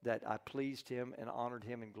that I pleased Him and honored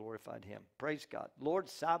Him and glorified Him. Praise God. Lord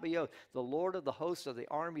Sabaoth, the Lord of the hosts of the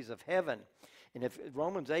armies of heaven. And if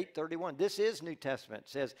Romans 8:31, this is New Testament,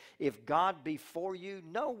 says, if God be for you,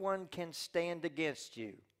 no one can stand against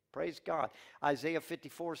you. Praise God. Isaiah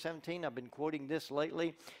 54:17, I've been quoting this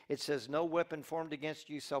lately. It says, no weapon formed against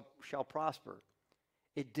you shall prosper.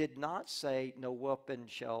 It did not say no weapon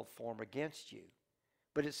shall form against you.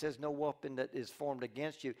 But it says no weapon that is formed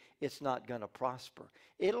against you, it's not going to prosper.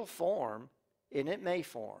 It'll form, and it may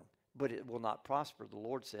form, but it will not prosper, the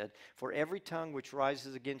Lord said. For every tongue which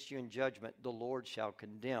rises against you in judgment, the Lord shall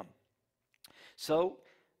condemn. So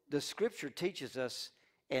the Scripture teaches us,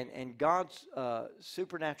 and God's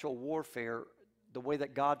supernatural warfare, the way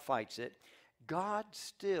that God fights it, God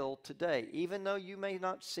still today, even though you may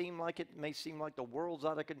not seem like it, may seem like the world's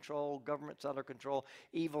out of control, government's out of control,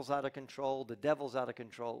 evil's out of control, the devil's out of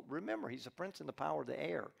control. Remember, He's a prince in the power of the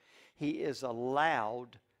air. He is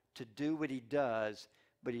allowed to do what He does,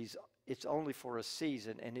 but it's only for a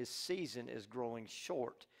season, and His season is growing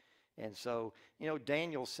short. And so, you know,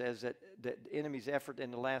 Daniel says that the enemy's effort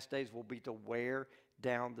in the last days will be to wear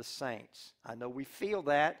down the saints. I know we feel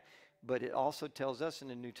that, but it also tells us in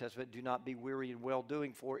the New Testament, do not be weary in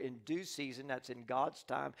well-doing, for in due season, that's in God's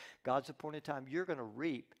time, God's appointed time, you're going to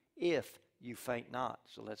reap if you faint not.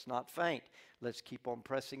 So let's not faint. Let's keep on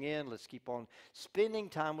pressing in. Let's keep on spending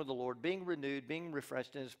time with the Lord, being renewed, being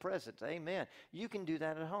refreshed in His presence. Amen. You can do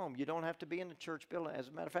that at home. You don't have to be in the church building. As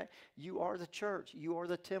a matter of fact, you are the church. You are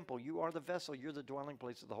the temple. You are the vessel. You're the dwelling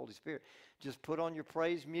place of the Holy Spirit. Just put on your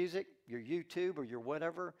praise music, your YouTube or your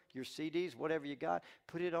whatever, your CDs, whatever you got.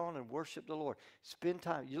 Put it on and worship the Lord. Spend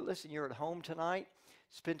time. Listen, you're at home tonight.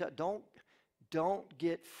 Spend time. Don't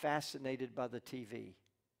get fascinated by the TV.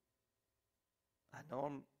 I know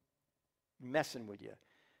I'm messing with you.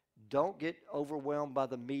 Don't get overwhelmed by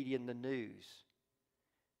the media and the news.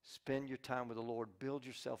 Spend your time with the Lord. Build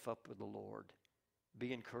yourself up with the Lord.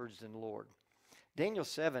 Be encouraged in the Lord. Daniel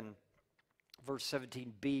 7, verse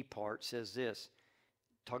 17b part says this,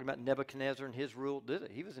 talking about Nebuchadnezzar and his rule.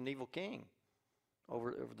 He was an evil king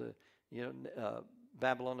over the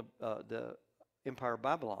Babylon, the empire of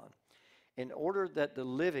Babylon. In order that the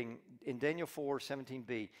living, in Daniel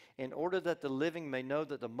 4:17b, in order that the living may know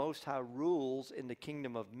that the Most High rules in the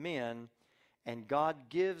kingdom of men, and God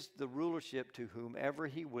gives the rulership to whomever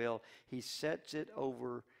He will, He sets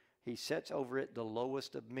over it the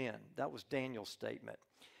lowest of men. That was Daniel's statement.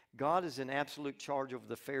 God is in absolute charge over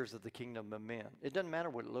the affairs of the kingdom of men. It doesn't matter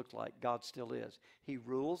what it looks like. God still is. He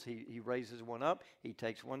rules. He raises one up. He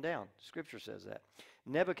takes one down. Scripture says that.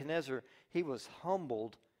 Nebuchadnezzar, he was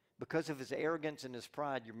humbled because of his arrogance and his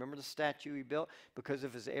pride. You remember the statue he built? Because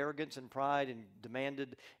of his arrogance and pride, and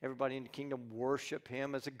demanded everybody in the kingdom worship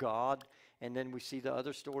him as a god. And then we see the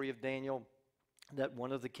other story of Daniel, that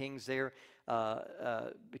one of the kings there,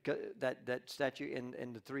 because that statue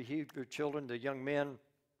and the three Hebrew children, the young men,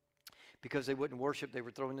 because they wouldn't worship, they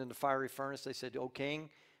were thrown in the fiery furnace. They said, "O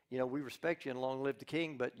king, we respect you and long live the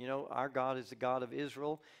king, but, our God is the God of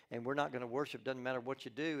Israel, and we're not going to worship. Doesn't matter what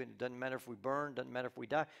you do, and it doesn't matter if we burn, doesn't matter if we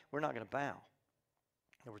die. We're not going to bow."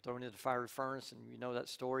 They were thrown into the fiery furnace, and you know that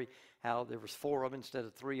story, how there was 4 of them instead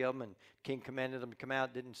of 3 of them, and the king commanded them to come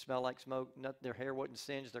out. Didn't smell like smoke. Their hair wasn't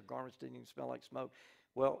singed. Their garments didn't even smell like smoke.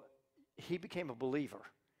 Well, he became a believer.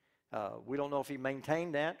 We don't know if he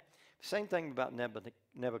maintained that. Same thing about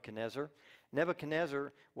Nebuchadnezzar.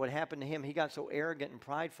 Nebuchadnezzar, what happened to him, he got so arrogant and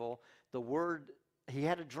prideful, he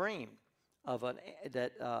had a dream of an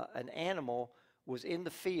animal was in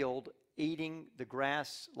the field eating the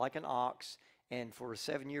grass like an ox, and for a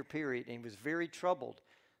 7-year period, and he was very troubled.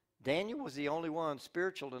 Daniel was the only one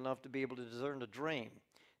spiritual enough to be able to discern the dream.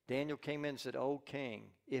 Daniel came in and said, "O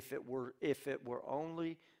king, if it were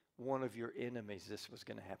only one of your enemies this was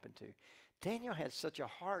going to happen to." Daniel had such a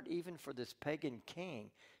heart even for this pagan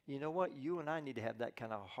king. You know what? You and I need to have that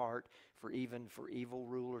kind of heart for evil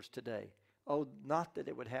rulers today. Oh, not that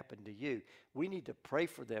it would happen to you. We need to pray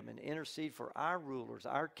for them and intercede for our rulers,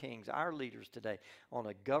 our kings, our leaders today on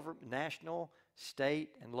a national, state,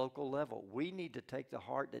 and local level. We need to take the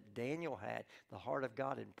heart that Daniel had, the heart of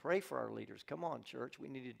God, and pray for our leaders. Come on, church. We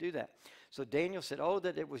need to do that. So Daniel said, "Oh,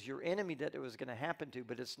 that it was your enemy that it was going to happen to,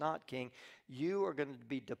 but it's not, king. You are going to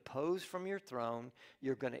be deposed from your throne.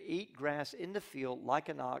 You're going to eat grass in the field like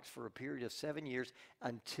an ox for a period of 7 years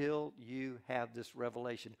until you have this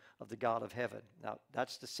revelation of the God of heaven." Now,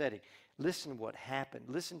 that's the setting. Listen to what happened.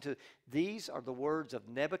 These are the words of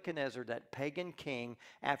Nebuchadnezzar, that pagan king,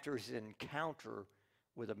 after his encounter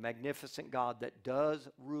with a magnificent God that does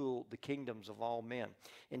rule the kingdoms of all men.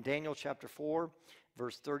 In Daniel chapter 4,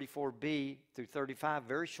 verse 34b through 35,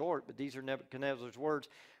 very short, but these are Nebuchadnezzar's words.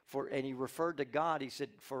 And he referred to God. He said,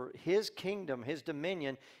 "For his kingdom, his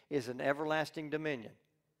dominion, is an everlasting dominion."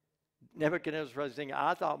 Nebuchadnezzar was thinking,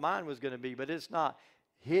 "I thought mine was going to be, but it's not."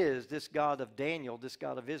 This God of Daniel, this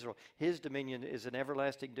God of Israel, his dominion is an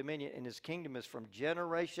everlasting dominion, and his kingdom is from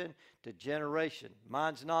generation to generation.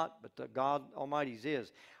 Mine's not, but the God Almighty's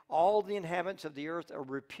is. All the inhabitants of the earth are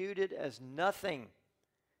reputed as nothing.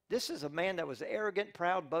 This is a man that was arrogant,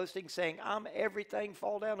 proud, boasting, saying, "I'm everything.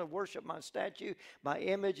 Fall down and worship my statue, my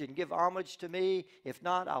image, and give homage to me. If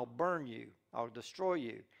not, I'll burn you. I'll destroy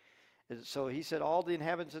you." And so he said, all the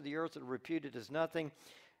inhabitants of the earth are reputed as nothing.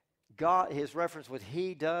 God, his reference, what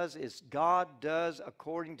he does is God does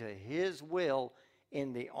according to his will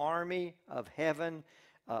in the army of heaven,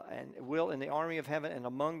 and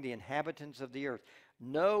among the inhabitants of the earth.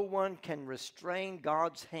 No one can restrain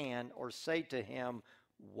God's hand or say to him,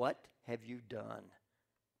 "What have you done?"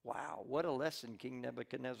 Wow, what a lesson King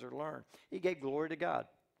Nebuchadnezzar learned. He gave glory to God.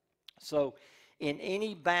 So in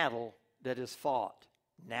any battle that is fought,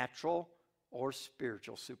 natural or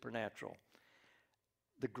spiritual, supernatural,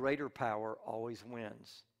 the greater power always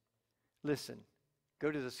wins. Listen,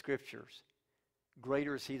 go to the scriptures.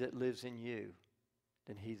 Greater is he that lives in you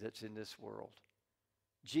than he that's in this world.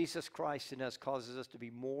 Jesus Christ in us causes us to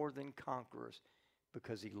be more than conquerors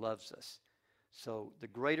because he loves us. So the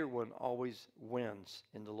greater one always wins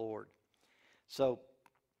in the Lord. So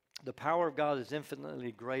the power of God is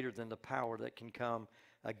infinitely greater than the power that can come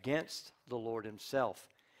against the Lord himself.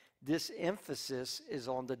 This emphasis is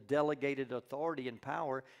on the delegated authority and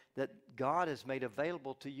power that God has made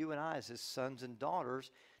available to you and I as his sons and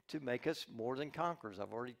daughters to make us more than conquerors.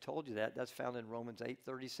 I've already told you that. That's found in Romans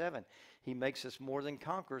 8:37. He makes us more than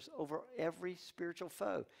conquerors over every spiritual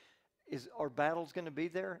foe. Is our battles going to be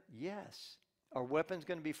there? Yes. Are weapons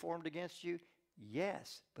going to be formed against you?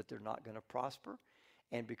 Yes, but they're not going to prosper.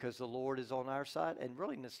 And because the Lord is on our side, and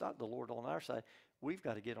really it's not the Lord on our side, we've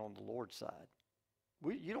got to get on the Lord's side.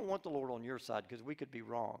 You don't want the Lord on your side because we could be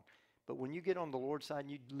wrong. But when you get on the Lord's side and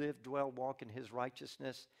you live, dwell, walk in his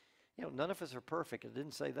righteousness, none of us are perfect. I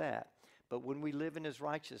didn't say that. But when we live in his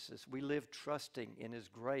righteousness, we live trusting in his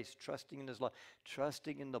grace, trusting in his love,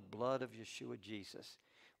 trusting in the blood of Yeshua Jesus.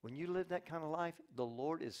 When you live that kind of life, the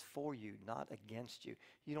Lord is for you, not against you.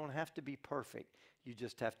 You don't have to be perfect. You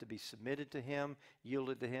just have to be submitted to him,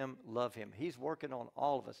 yielded to him, love him. He's working on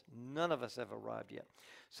all of us. None of us have arrived yet.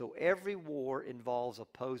 So every war involves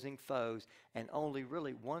opposing foes, and only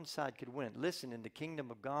really one side could win. Listen, in the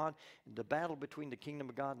kingdom of God, in the battle between the kingdom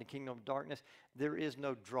of God and the kingdom of darkness, there is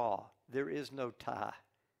no draw. There is no tie.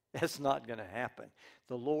 That's not going to happen.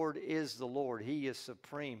 The Lord is the Lord. He is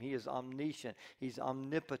supreme. He is omniscient. He's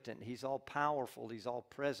omnipotent. He's all powerful. He's all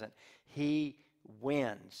present. He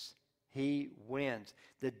wins. He wins.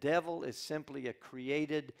 The devil is simply a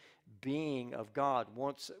created being of God.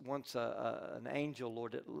 Once an angel,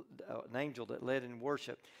 an angel that led in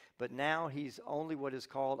worship, but now he's only what is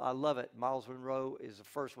called. I love it. Miles Monroe is the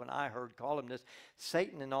first one I heard call him this.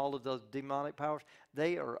 Satan and all of those demonic powers,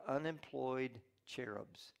 they are unemployed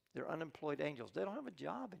cherubs. They're unemployed angels. They don't have a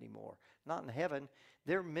job anymore. Not in heaven.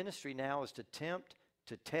 Their ministry now is to tempt,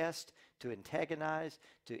 to test, to antagonize,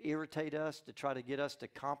 to irritate us, to try to get us to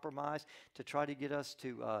compromise, to try to get us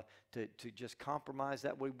to just compromise.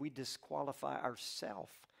 That way we disqualify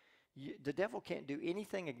ourselves. The devil can't do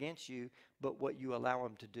anything against you but what you allow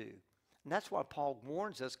him to do. And that's why Paul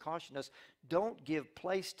warns us, cautions us, don't give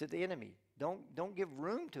place to the enemy. Don't give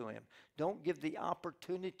room to him. Don't give the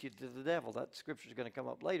opportunity to the devil. That scripture is going to come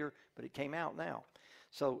up later, but it came out now.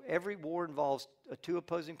 So every war involves two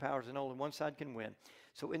opposing powers, and only one side can win.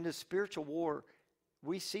 So in this spiritual war,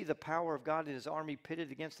 we see the power of God in his army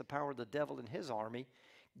pitted against the power of the devil in his army.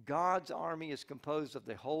 God's army is composed of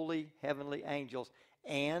the holy heavenly angels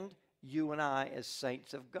and you and I as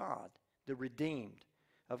saints of God, the redeemed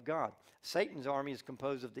of God. Satan's army is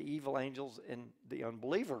composed of the evil angels and the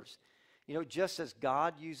unbelievers. Just as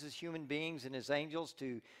God uses human beings and his angels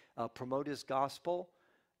to promote his gospel,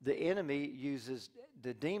 the enemy uses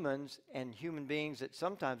the demons and human beings that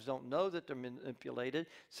sometimes don't know that they're manipulated.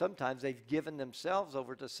 Sometimes they've given themselves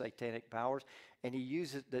over to satanic powers, and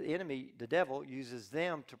the enemy, the devil, uses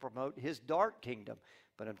them to promote his dark kingdom.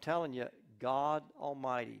 But I'm telling you, God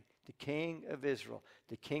Almighty, the King of Israel,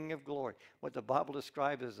 the King of glory, what the Bible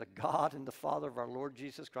describes as the God and the Father of our Lord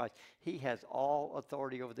Jesus Christ, he has all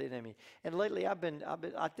authority over the enemy. And lately I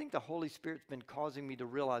think the Holy Spirit's been causing me to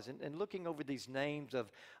realize, and looking over these names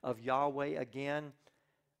of Yahweh again,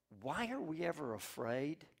 why are we ever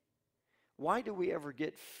afraid? Why do we ever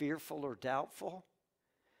get fearful or doubtful?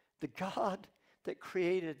 The God that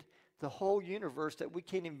created the whole universe that we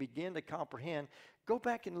can't even begin to comprehend. Go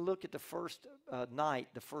back and look at the first night,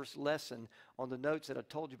 the first lesson on the notes that I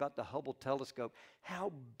told you about the Hubble telescope.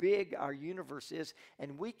 How big our universe is,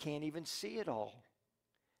 and we can't even see it all.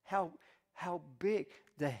 How big.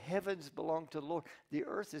 The heavens belong to the Lord. The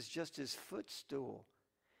earth is just his footstool.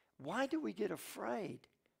 Why do we get afraid?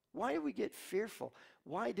 Why do we get fearful?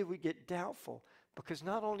 Why do we get doubtful? Because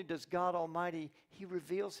not only does God Almighty, he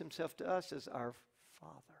reveals himself to us as our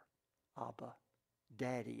Father, Abba,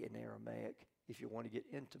 Daddy in Aramaic, if you want to get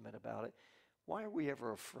intimate about it. Why are we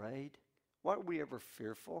ever afraid? Why are we ever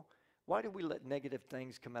fearful? Why do we let negative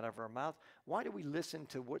things come out of our mouth? Why do we listen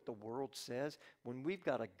to what the world says when we've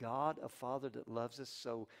got a God, a Father that loves us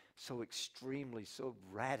so extremely, so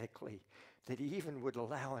radically, that he even would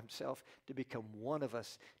allow himself to become one of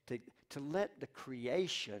us, to let the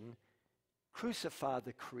creation crucify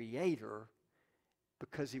the Creator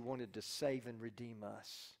because he wanted to save and redeem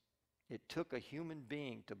us. It took a human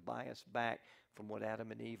being to buy us back from what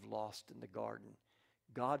Adam and Eve lost in the garden.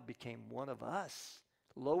 God became one of us,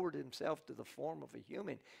 lowered himself to the form of a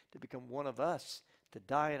human to become one of us, to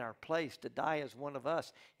die in our place, to die as one of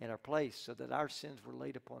us in our place, so that our sins were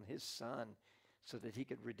laid upon his Son, so that he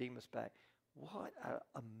could redeem us back. What an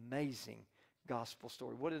amazing gospel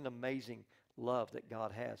story. What an amazing love that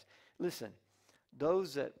God has. Listen,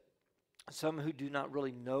 some who do not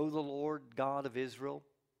really know the Lord God of Israel,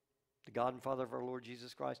 the God and Father of our Lord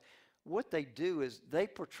Jesus Christ, what they do is they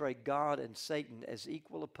portray God and Satan as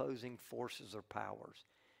equal opposing forces or powers.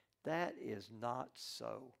 That is not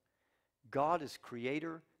so. God is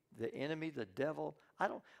creator, the enemy, the devil. I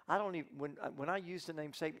don't even, when I use the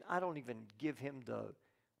name Satan, I don't even give him the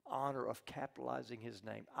honor of capitalizing his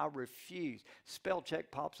name. I refuse. Spell check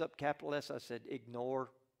pops up, capital S. I said, ignore.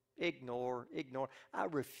 Ignore. I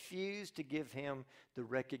refuse to give him the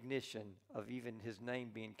recognition of even his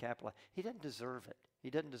name being capitalized. He doesn't deserve it. He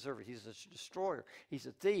doesn't deserve it. He's a destroyer. He's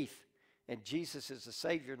a thief. And Jesus is the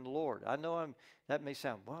Savior and the Lord. I know that may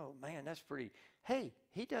sound, whoa, man, that's pretty. Hey,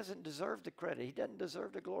 he doesn't deserve the credit. He doesn't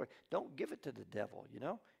deserve the glory. Don't give it to the devil, you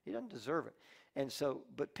know. He doesn't deserve it. And so,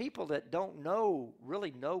 but people that don't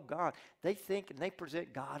really know God, they think and they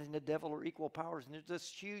present God and the devil are equal powers. And there's this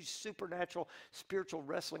huge supernatural spiritual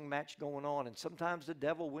wrestling match going on. And sometimes the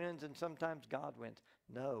devil wins and sometimes God wins.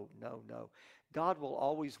 No. God will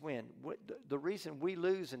always win. The reason we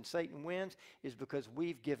lose and Satan wins is because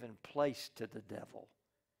we've given place to the devil.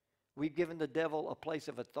 We've given the devil a place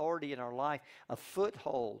of authority in our life, a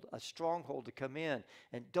foothold, a stronghold to come in.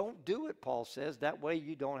 And don't do it, Paul says. That way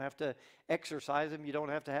you don't have to exercise him. You don't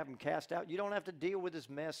have to have him cast out. You don't have to deal with this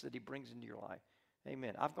mess that he brings into your life.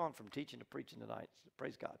 Amen. I've gone from teaching to preaching tonight.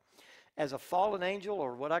 Praise God. As a fallen angel,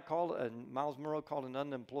 or what I call, and Miles Monroe called an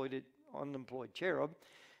unemployed cherub,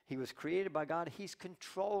 he was created by God. He's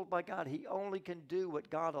controlled by God. He only can do what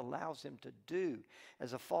God allows him to do.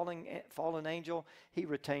 As a fallen angel, he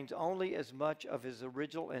retains only as much of his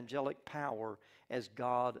original angelic power as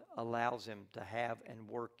God allows him to have and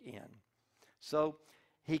work in. So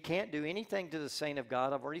he can't do anything to the saint of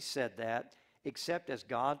God, I've already said that, except as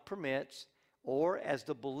God permits, or as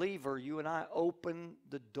the believer, you and I open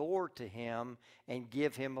the door to him and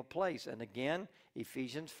give him a place. And again,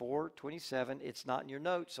 Ephesians 4:27, it's not in your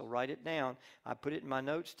notes, so write it down. I put it in my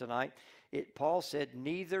notes tonight. Paul said,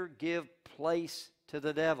 neither give place to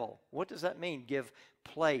the devil. What does that mean, give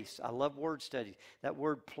place? I love word studies. That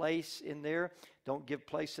word place in there, don't give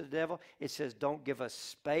place to the devil. It says don't give a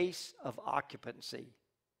space of occupancy.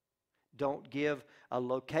 Don't give a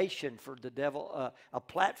location for the devil, a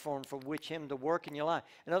platform from which him to work in your life.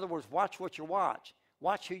 In other words, watch what you watch.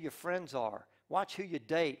 Watch who your friends are. Watch who you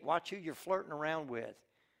date. Watch who you're flirting around with.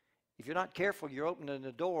 If you're not careful, you're opening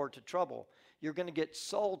the door to trouble. You're going to get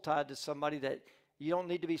soul tied to somebody that you don't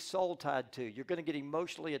need to be soul tied to. You're going to get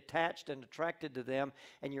emotionally attached and attracted to them,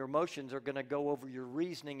 and your emotions are going to go over your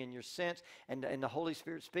reasoning and your sense and the Holy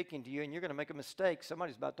Spirit speaking to you, and you're going to make a mistake.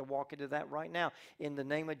 Somebody's about to walk into that right now. In the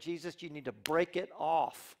name of Jesus, you need to break it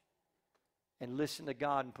off and listen to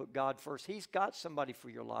God and put God first. He's got somebody for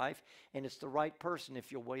your life, and it's the right person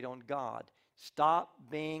if you'll wait on God. Stop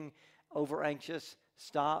being over anxious.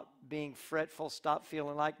 Stop being fretful. Stop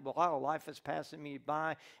feeling like, wow, life is passing me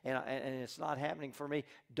by and it's not happening for me.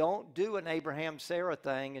 Don't do an Abraham-Sarah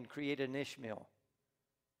thing and create an Ishmael.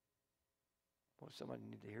 Boy, somebody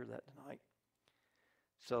need to hear that tonight.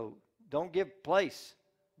 So don't give place.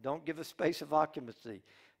 Don't give a space of occupancy.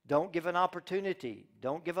 Don't give an opportunity.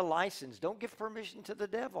 Don't give a license. Don't give permission to the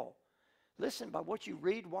devil. Listen, by what you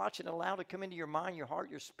read, watch, and allow to come into your mind, your heart,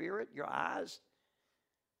 your spirit, your eyes,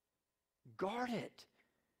 guard it.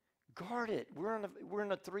 Guard it. We're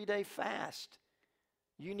in a 3-day fast.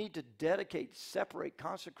 You need to dedicate, separate,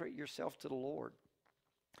 consecrate yourself to the Lord.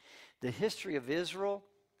 The history of Israel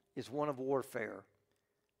is one of warfare.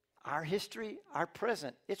 Our history, our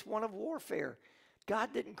present, it's one of warfare.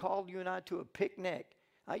 God didn't call you and I to a picnic.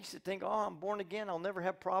 I used to think, oh, I'm born again, I'll never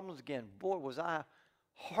have problems again. Boy, was I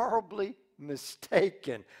horribly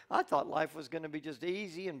mistaken. I thought life was going to be just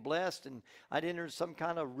easy and blessed, and I'd enter some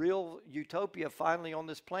kind of real utopia finally on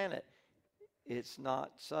this planet. It's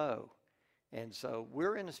not so. And so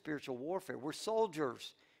we're in a spiritual warfare. We're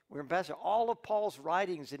soldiers. We're ambassadors. All of Paul's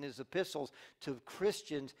writings in his epistles to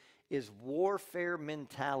Christians is warfare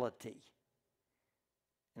mentality.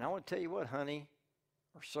 And I want to tell you what, honey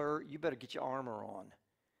or sir, you better get your armor on.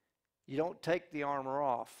 You don't take the armor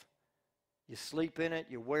off. You sleep in it,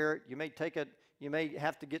 you wear it, you may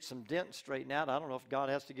have to get some dents straightened out. I don't know if God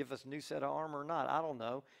has to give us a new set of armor or not. I don't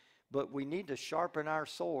know. But we need to sharpen our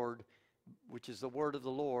sword, which is the word of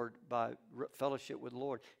the Lord, by fellowship with the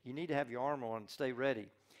Lord. You need to have your armor on and stay ready.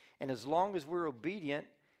 And as long as we're obedient,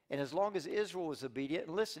 and as long as Israel was obedient,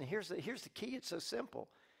 and listen, here's the key, it's so simple.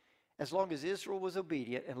 As long as Israel was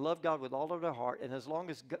obedient and loved God with all of their heart, and as long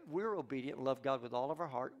as we're obedient and love God with all of our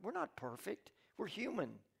heart, we're not perfect. We're human.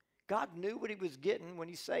 God knew what he was getting when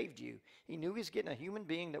he saved you. He knew he was getting a human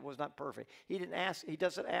being that was not perfect. He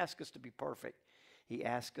doesn't ask us to be perfect. He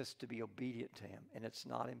asks us to be obedient to him, and it's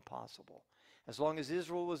not impossible. As long as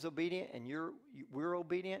Israel was obedient and we're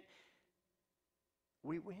obedient,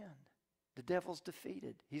 we win. The devil's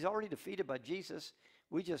defeated. He's already defeated by Jesus.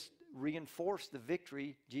 We just reinforce the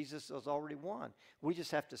victory Jesus has already won. We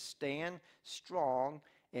just have to stand strong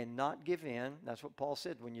and not give in. That's what Paul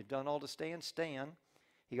said. When you've done all to stand, stand.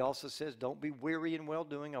 He also says, don't be weary in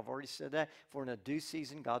well-doing. I've already said that. For in a due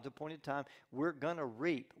season, God's appointed time, we're going to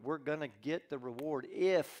reap. We're going to get the reward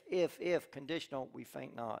if, conditional, we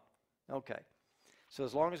faint not. Okay. So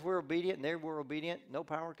as long as we're obedient and they were obedient, no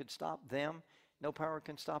power could stop them. No power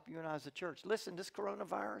can stop you and I as a church. Listen, this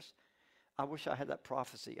coronavirus, I wish I had that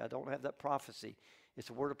prophecy. I don't have that prophecy. It's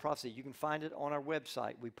a word of prophecy. You can find it on our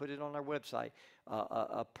website. We put it on our website.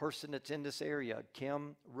 A person that's in this area,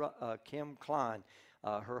 Kim Klein,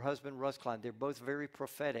 her husband Russ Klein, they're both very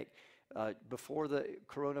prophetic. Before the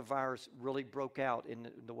coronavirus really broke out in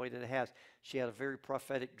the way that it has, she had a very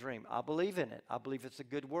prophetic dream. I believe in it. I believe it's a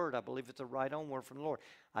good word. I believe it's a right on word from the Lord.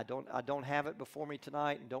 I don't have it before me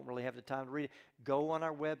tonight and don't really have the time to read it. Go on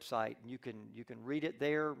our website and you can read it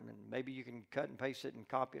there, and maybe you can cut and paste it and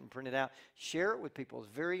copy it and print it out. Share it with people.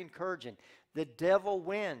 It's very encouraging. The devil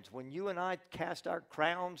wins. When you and I cast our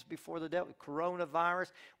crowns before the devil,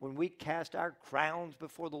 coronavirus, when we cast our crowns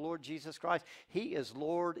before the Lord Jesus Christ, he is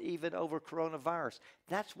Lord even over coronavirus.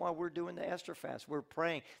 That's why we're doing the Esther fast. We're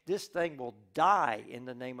praying this thing will die in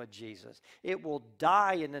the name of Jesus. It will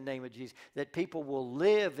die in the name of Jesus. That people will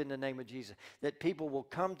live in the name of Jesus. That people will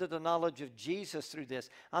come to the knowledge of Jesus through this.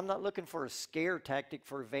 I'm not looking for a scare tactic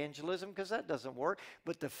for evangelism, because that doesn't work.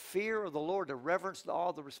 But the fear of the Lord, the reverence, the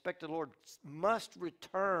awe, the respect of the Lord must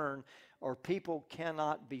return, or people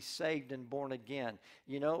cannot be saved and born again.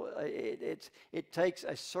 You know, it takes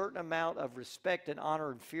a certain amount of respect and honor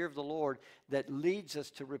and fear of the Lord that leads us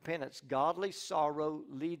to repentance. Godly sorrow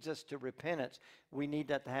leads us to repentance. We need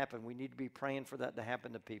that to happen. We need to be praying for that to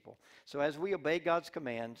happen to people. So as we obey God's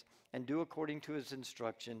commands and do according to his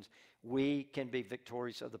instructions, we can be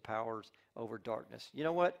victorious of the powers over darkness. You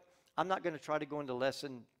know what? I'm not going to try to go into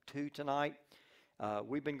lesson 2 tonight.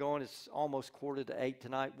 We've been going, it's almost 7:45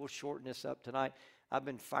 tonight. We'll shorten this up tonight. I've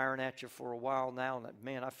been firing at you for a while now, and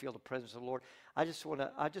man, I feel the presence of the Lord. I just want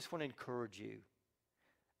to encourage you.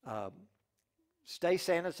 Stay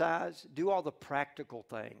sanitized. Do all the practical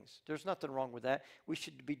things. There's nothing wrong with that. We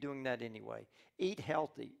should be doing that anyway. Eat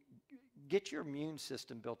healthy. Get your immune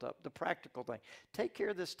system built up. The practical thing. Take care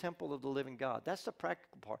of this temple of the living God. That's the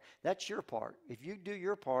practical part. That's your part. If you do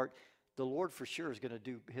your part, the Lord for sure is going to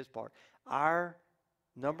do his part. Our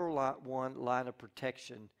number one line of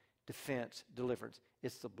protection, defense, deliverance,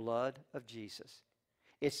 it's the blood of Jesus.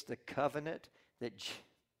 It's the covenant that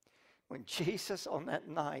when Jesus, on that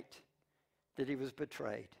night that he was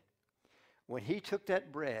betrayed, when he took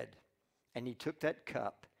that bread and he took that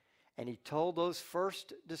cup and he told those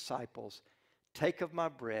first disciples, take of my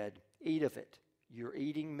bread, eat of it. You're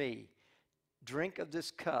eating me. Drink of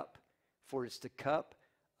this cup, for it's the cup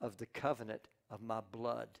of the covenant of my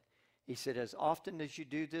blood. He said, as often as you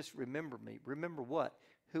do this, remember me. Remember what?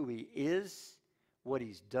 Who he is, what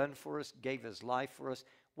he's done for us, gave his life for us,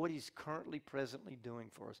 what he's currently, presently doing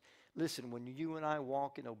for us. Listen, when you and I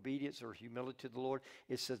walk in obedience or humility to the Lord,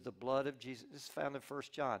 it says the blood of Jesus, this is found in 1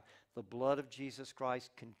 John, the blood of Jesus Christ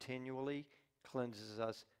continually cleanses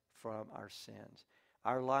us from our sins.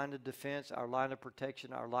 Our line of defense, our line of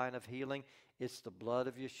protection, our line of healing, it's the blood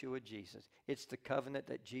of Yeshua Jesus. It's the covenant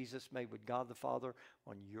that Jesus made with God the Father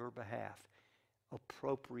on your behalf.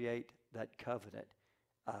 Appropriate that covenant.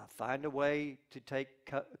 Find a way to take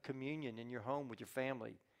communion in your home with your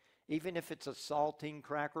family. Even if it's a saltine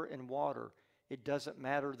cracker and water, it doesn't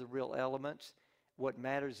matter the real elements. What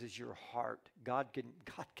matters is your heart. God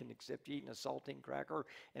can accept you eating a saltine cracker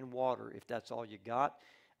and water if that's all you got.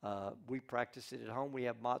 We practice it at home. We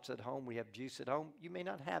have matzah at home. We have juice at home. You may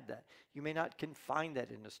not have that. You may not can find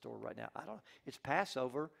that in the store right now. It's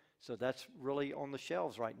Passover, so that's really on the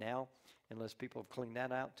shelves right now, unless people have cleaned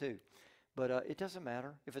that out too. But it doesn't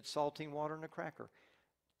matter if it's saltine water and a cracker.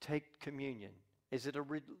 Take communion. Is it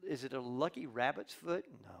a lucky rabbit's foot?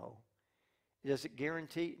 No. Does it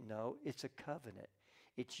guarantee? No. It's a covenant.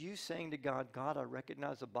 It's you saying to God, God, I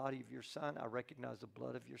recognize the body of your son. I recognize the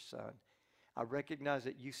blood of your son. I recognize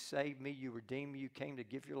that you saved me, you redeemed me, you came to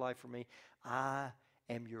give your life for me. I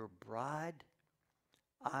am your bride.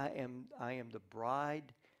 I am the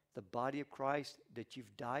bride, the body of Christ that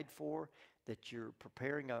you've died for, that you're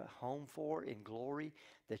preparing a home for in glory,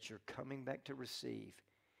 that you're coming back to receive.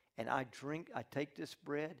 And I take this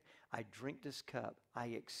bread, I drink this cup. I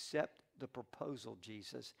accept the proposal,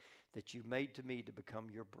 Jesus, that you made to me to become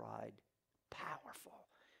your bride. Powerful.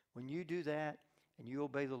 When you do that and you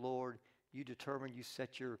obey the Lord, you determine, you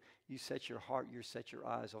set your heart, you set your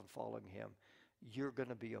eyes on following him. you're going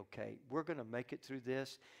to be okay. We're going to make it through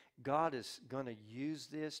this. God is going to use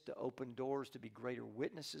this to open doors to be greater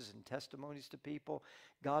witnesses and testimonies to people.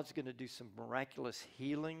 God's going to do some miraculous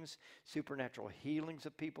healings, supernatural healings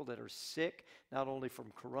of people that are sick, not only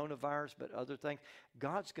from coronavirus, but other things.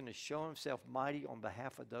 God's going to show himself mighty on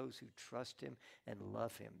behalf of those who trust him and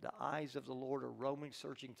love him. The eyes of the Lord are roaming,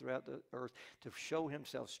 searching throughout the earth to show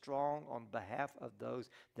himself strong on behalf of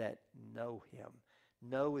those that know him.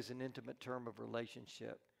 Know is an intimate term of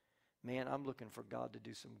relationship. Man, I'm looking for God to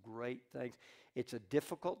do some great things. It's a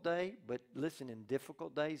difficult day, but listen, in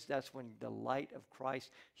difficult days, that's when the light of Christ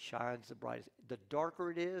shines the brightest. The darker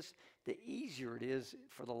it is, the easier it is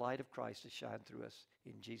for the light of Christ to shine through us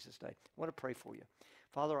in Jesus' name. I want to pray for you.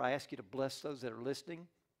 Father, I ask you to bless those that are listening.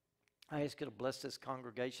 I ask you to bless this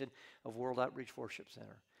congregation of World Outreach Worship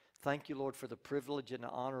Center. Thank you, Lord, for the privilege and the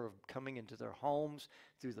honor of coming into their homes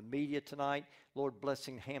through the media tonight. Lord,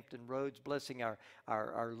 blessing Hampton Roads, blessing our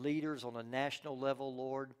leaders on a national level,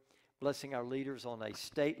 Lord. Blessing our leaders on a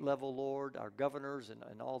state level, Lord, our governors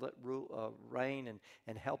and all that reign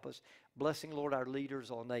and help us. Blessing, Lord, our leaders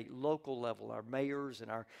on a local level, our mayors and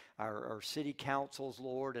our city councils,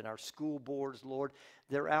 Lord, and our school boards, Lord.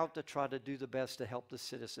 They're out to try to do the best to help the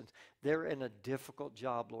citizens. They're in a difficult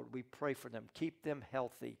job, Lord. We pray for them. Keep them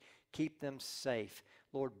healthy. Keep them safe.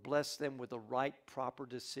 Lord, bless them with the right, proper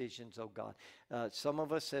decisions, oh God. Some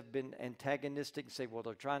of us have been antagonistic and say, well,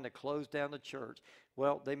 they're trying to close down the church.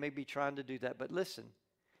 Well, they may be trying to do that. But listen,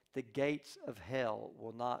 the gates of hell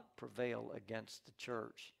will not prevail against the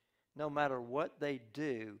church. No matter what they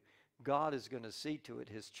do, God is going to see to it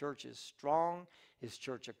his church is strong. His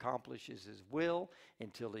church accomplishes his will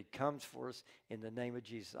until he comes for us in the name of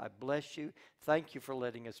Jesus. I bless you. Thank you for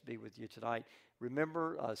letting us be with you tonight.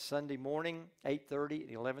 Remember, Sunday morning, 8:30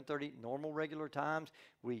 and 11:30, normal regular times.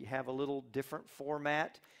 We have a little different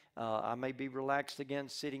format. I may be relaxed again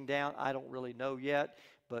sitting down. I don't really know yet,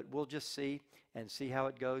 but we'll just see and see how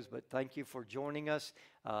it goes. But thank you for joining us.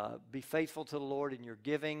 Be faithful to the Lord in your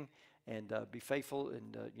giving. And be faithful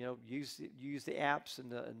and use the apps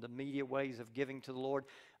and the media ways of giving to the Lord.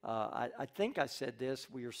 I think I said this.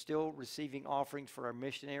 We are still receiving offerings for our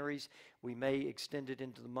missionaries. We may extend it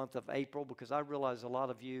into the month of April because I realize a lot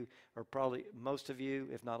of you, or probably most of you,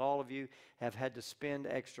 if not all of you, have had to spend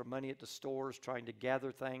extra money at the stores trying to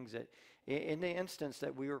gather things that, in the instance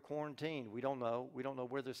that we were quarantined, we don't know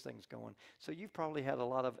where this thing's going. So you've probably had a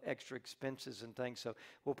lot of extra expenses and things. So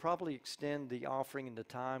we'll probably extend the offering and the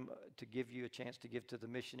time to give you a chance to give to the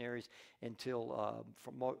missionaries until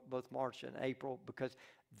both March and April, because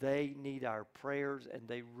they need our prayers and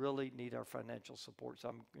they really need our financial support. So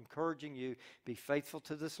I'm encouraging you, be faithful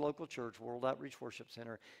to this local church, World Outreach Worship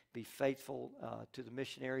Center. Be faithful to the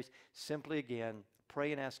missionaries. Simply, again,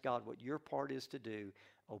 pray and ask God what your part is to do.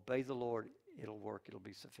 Obey the Lord. It'll work. It'll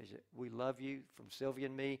be sufficient. We love you. From Sylvia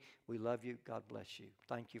and me, we love you. God bless you.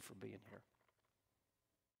 Thank you for being here.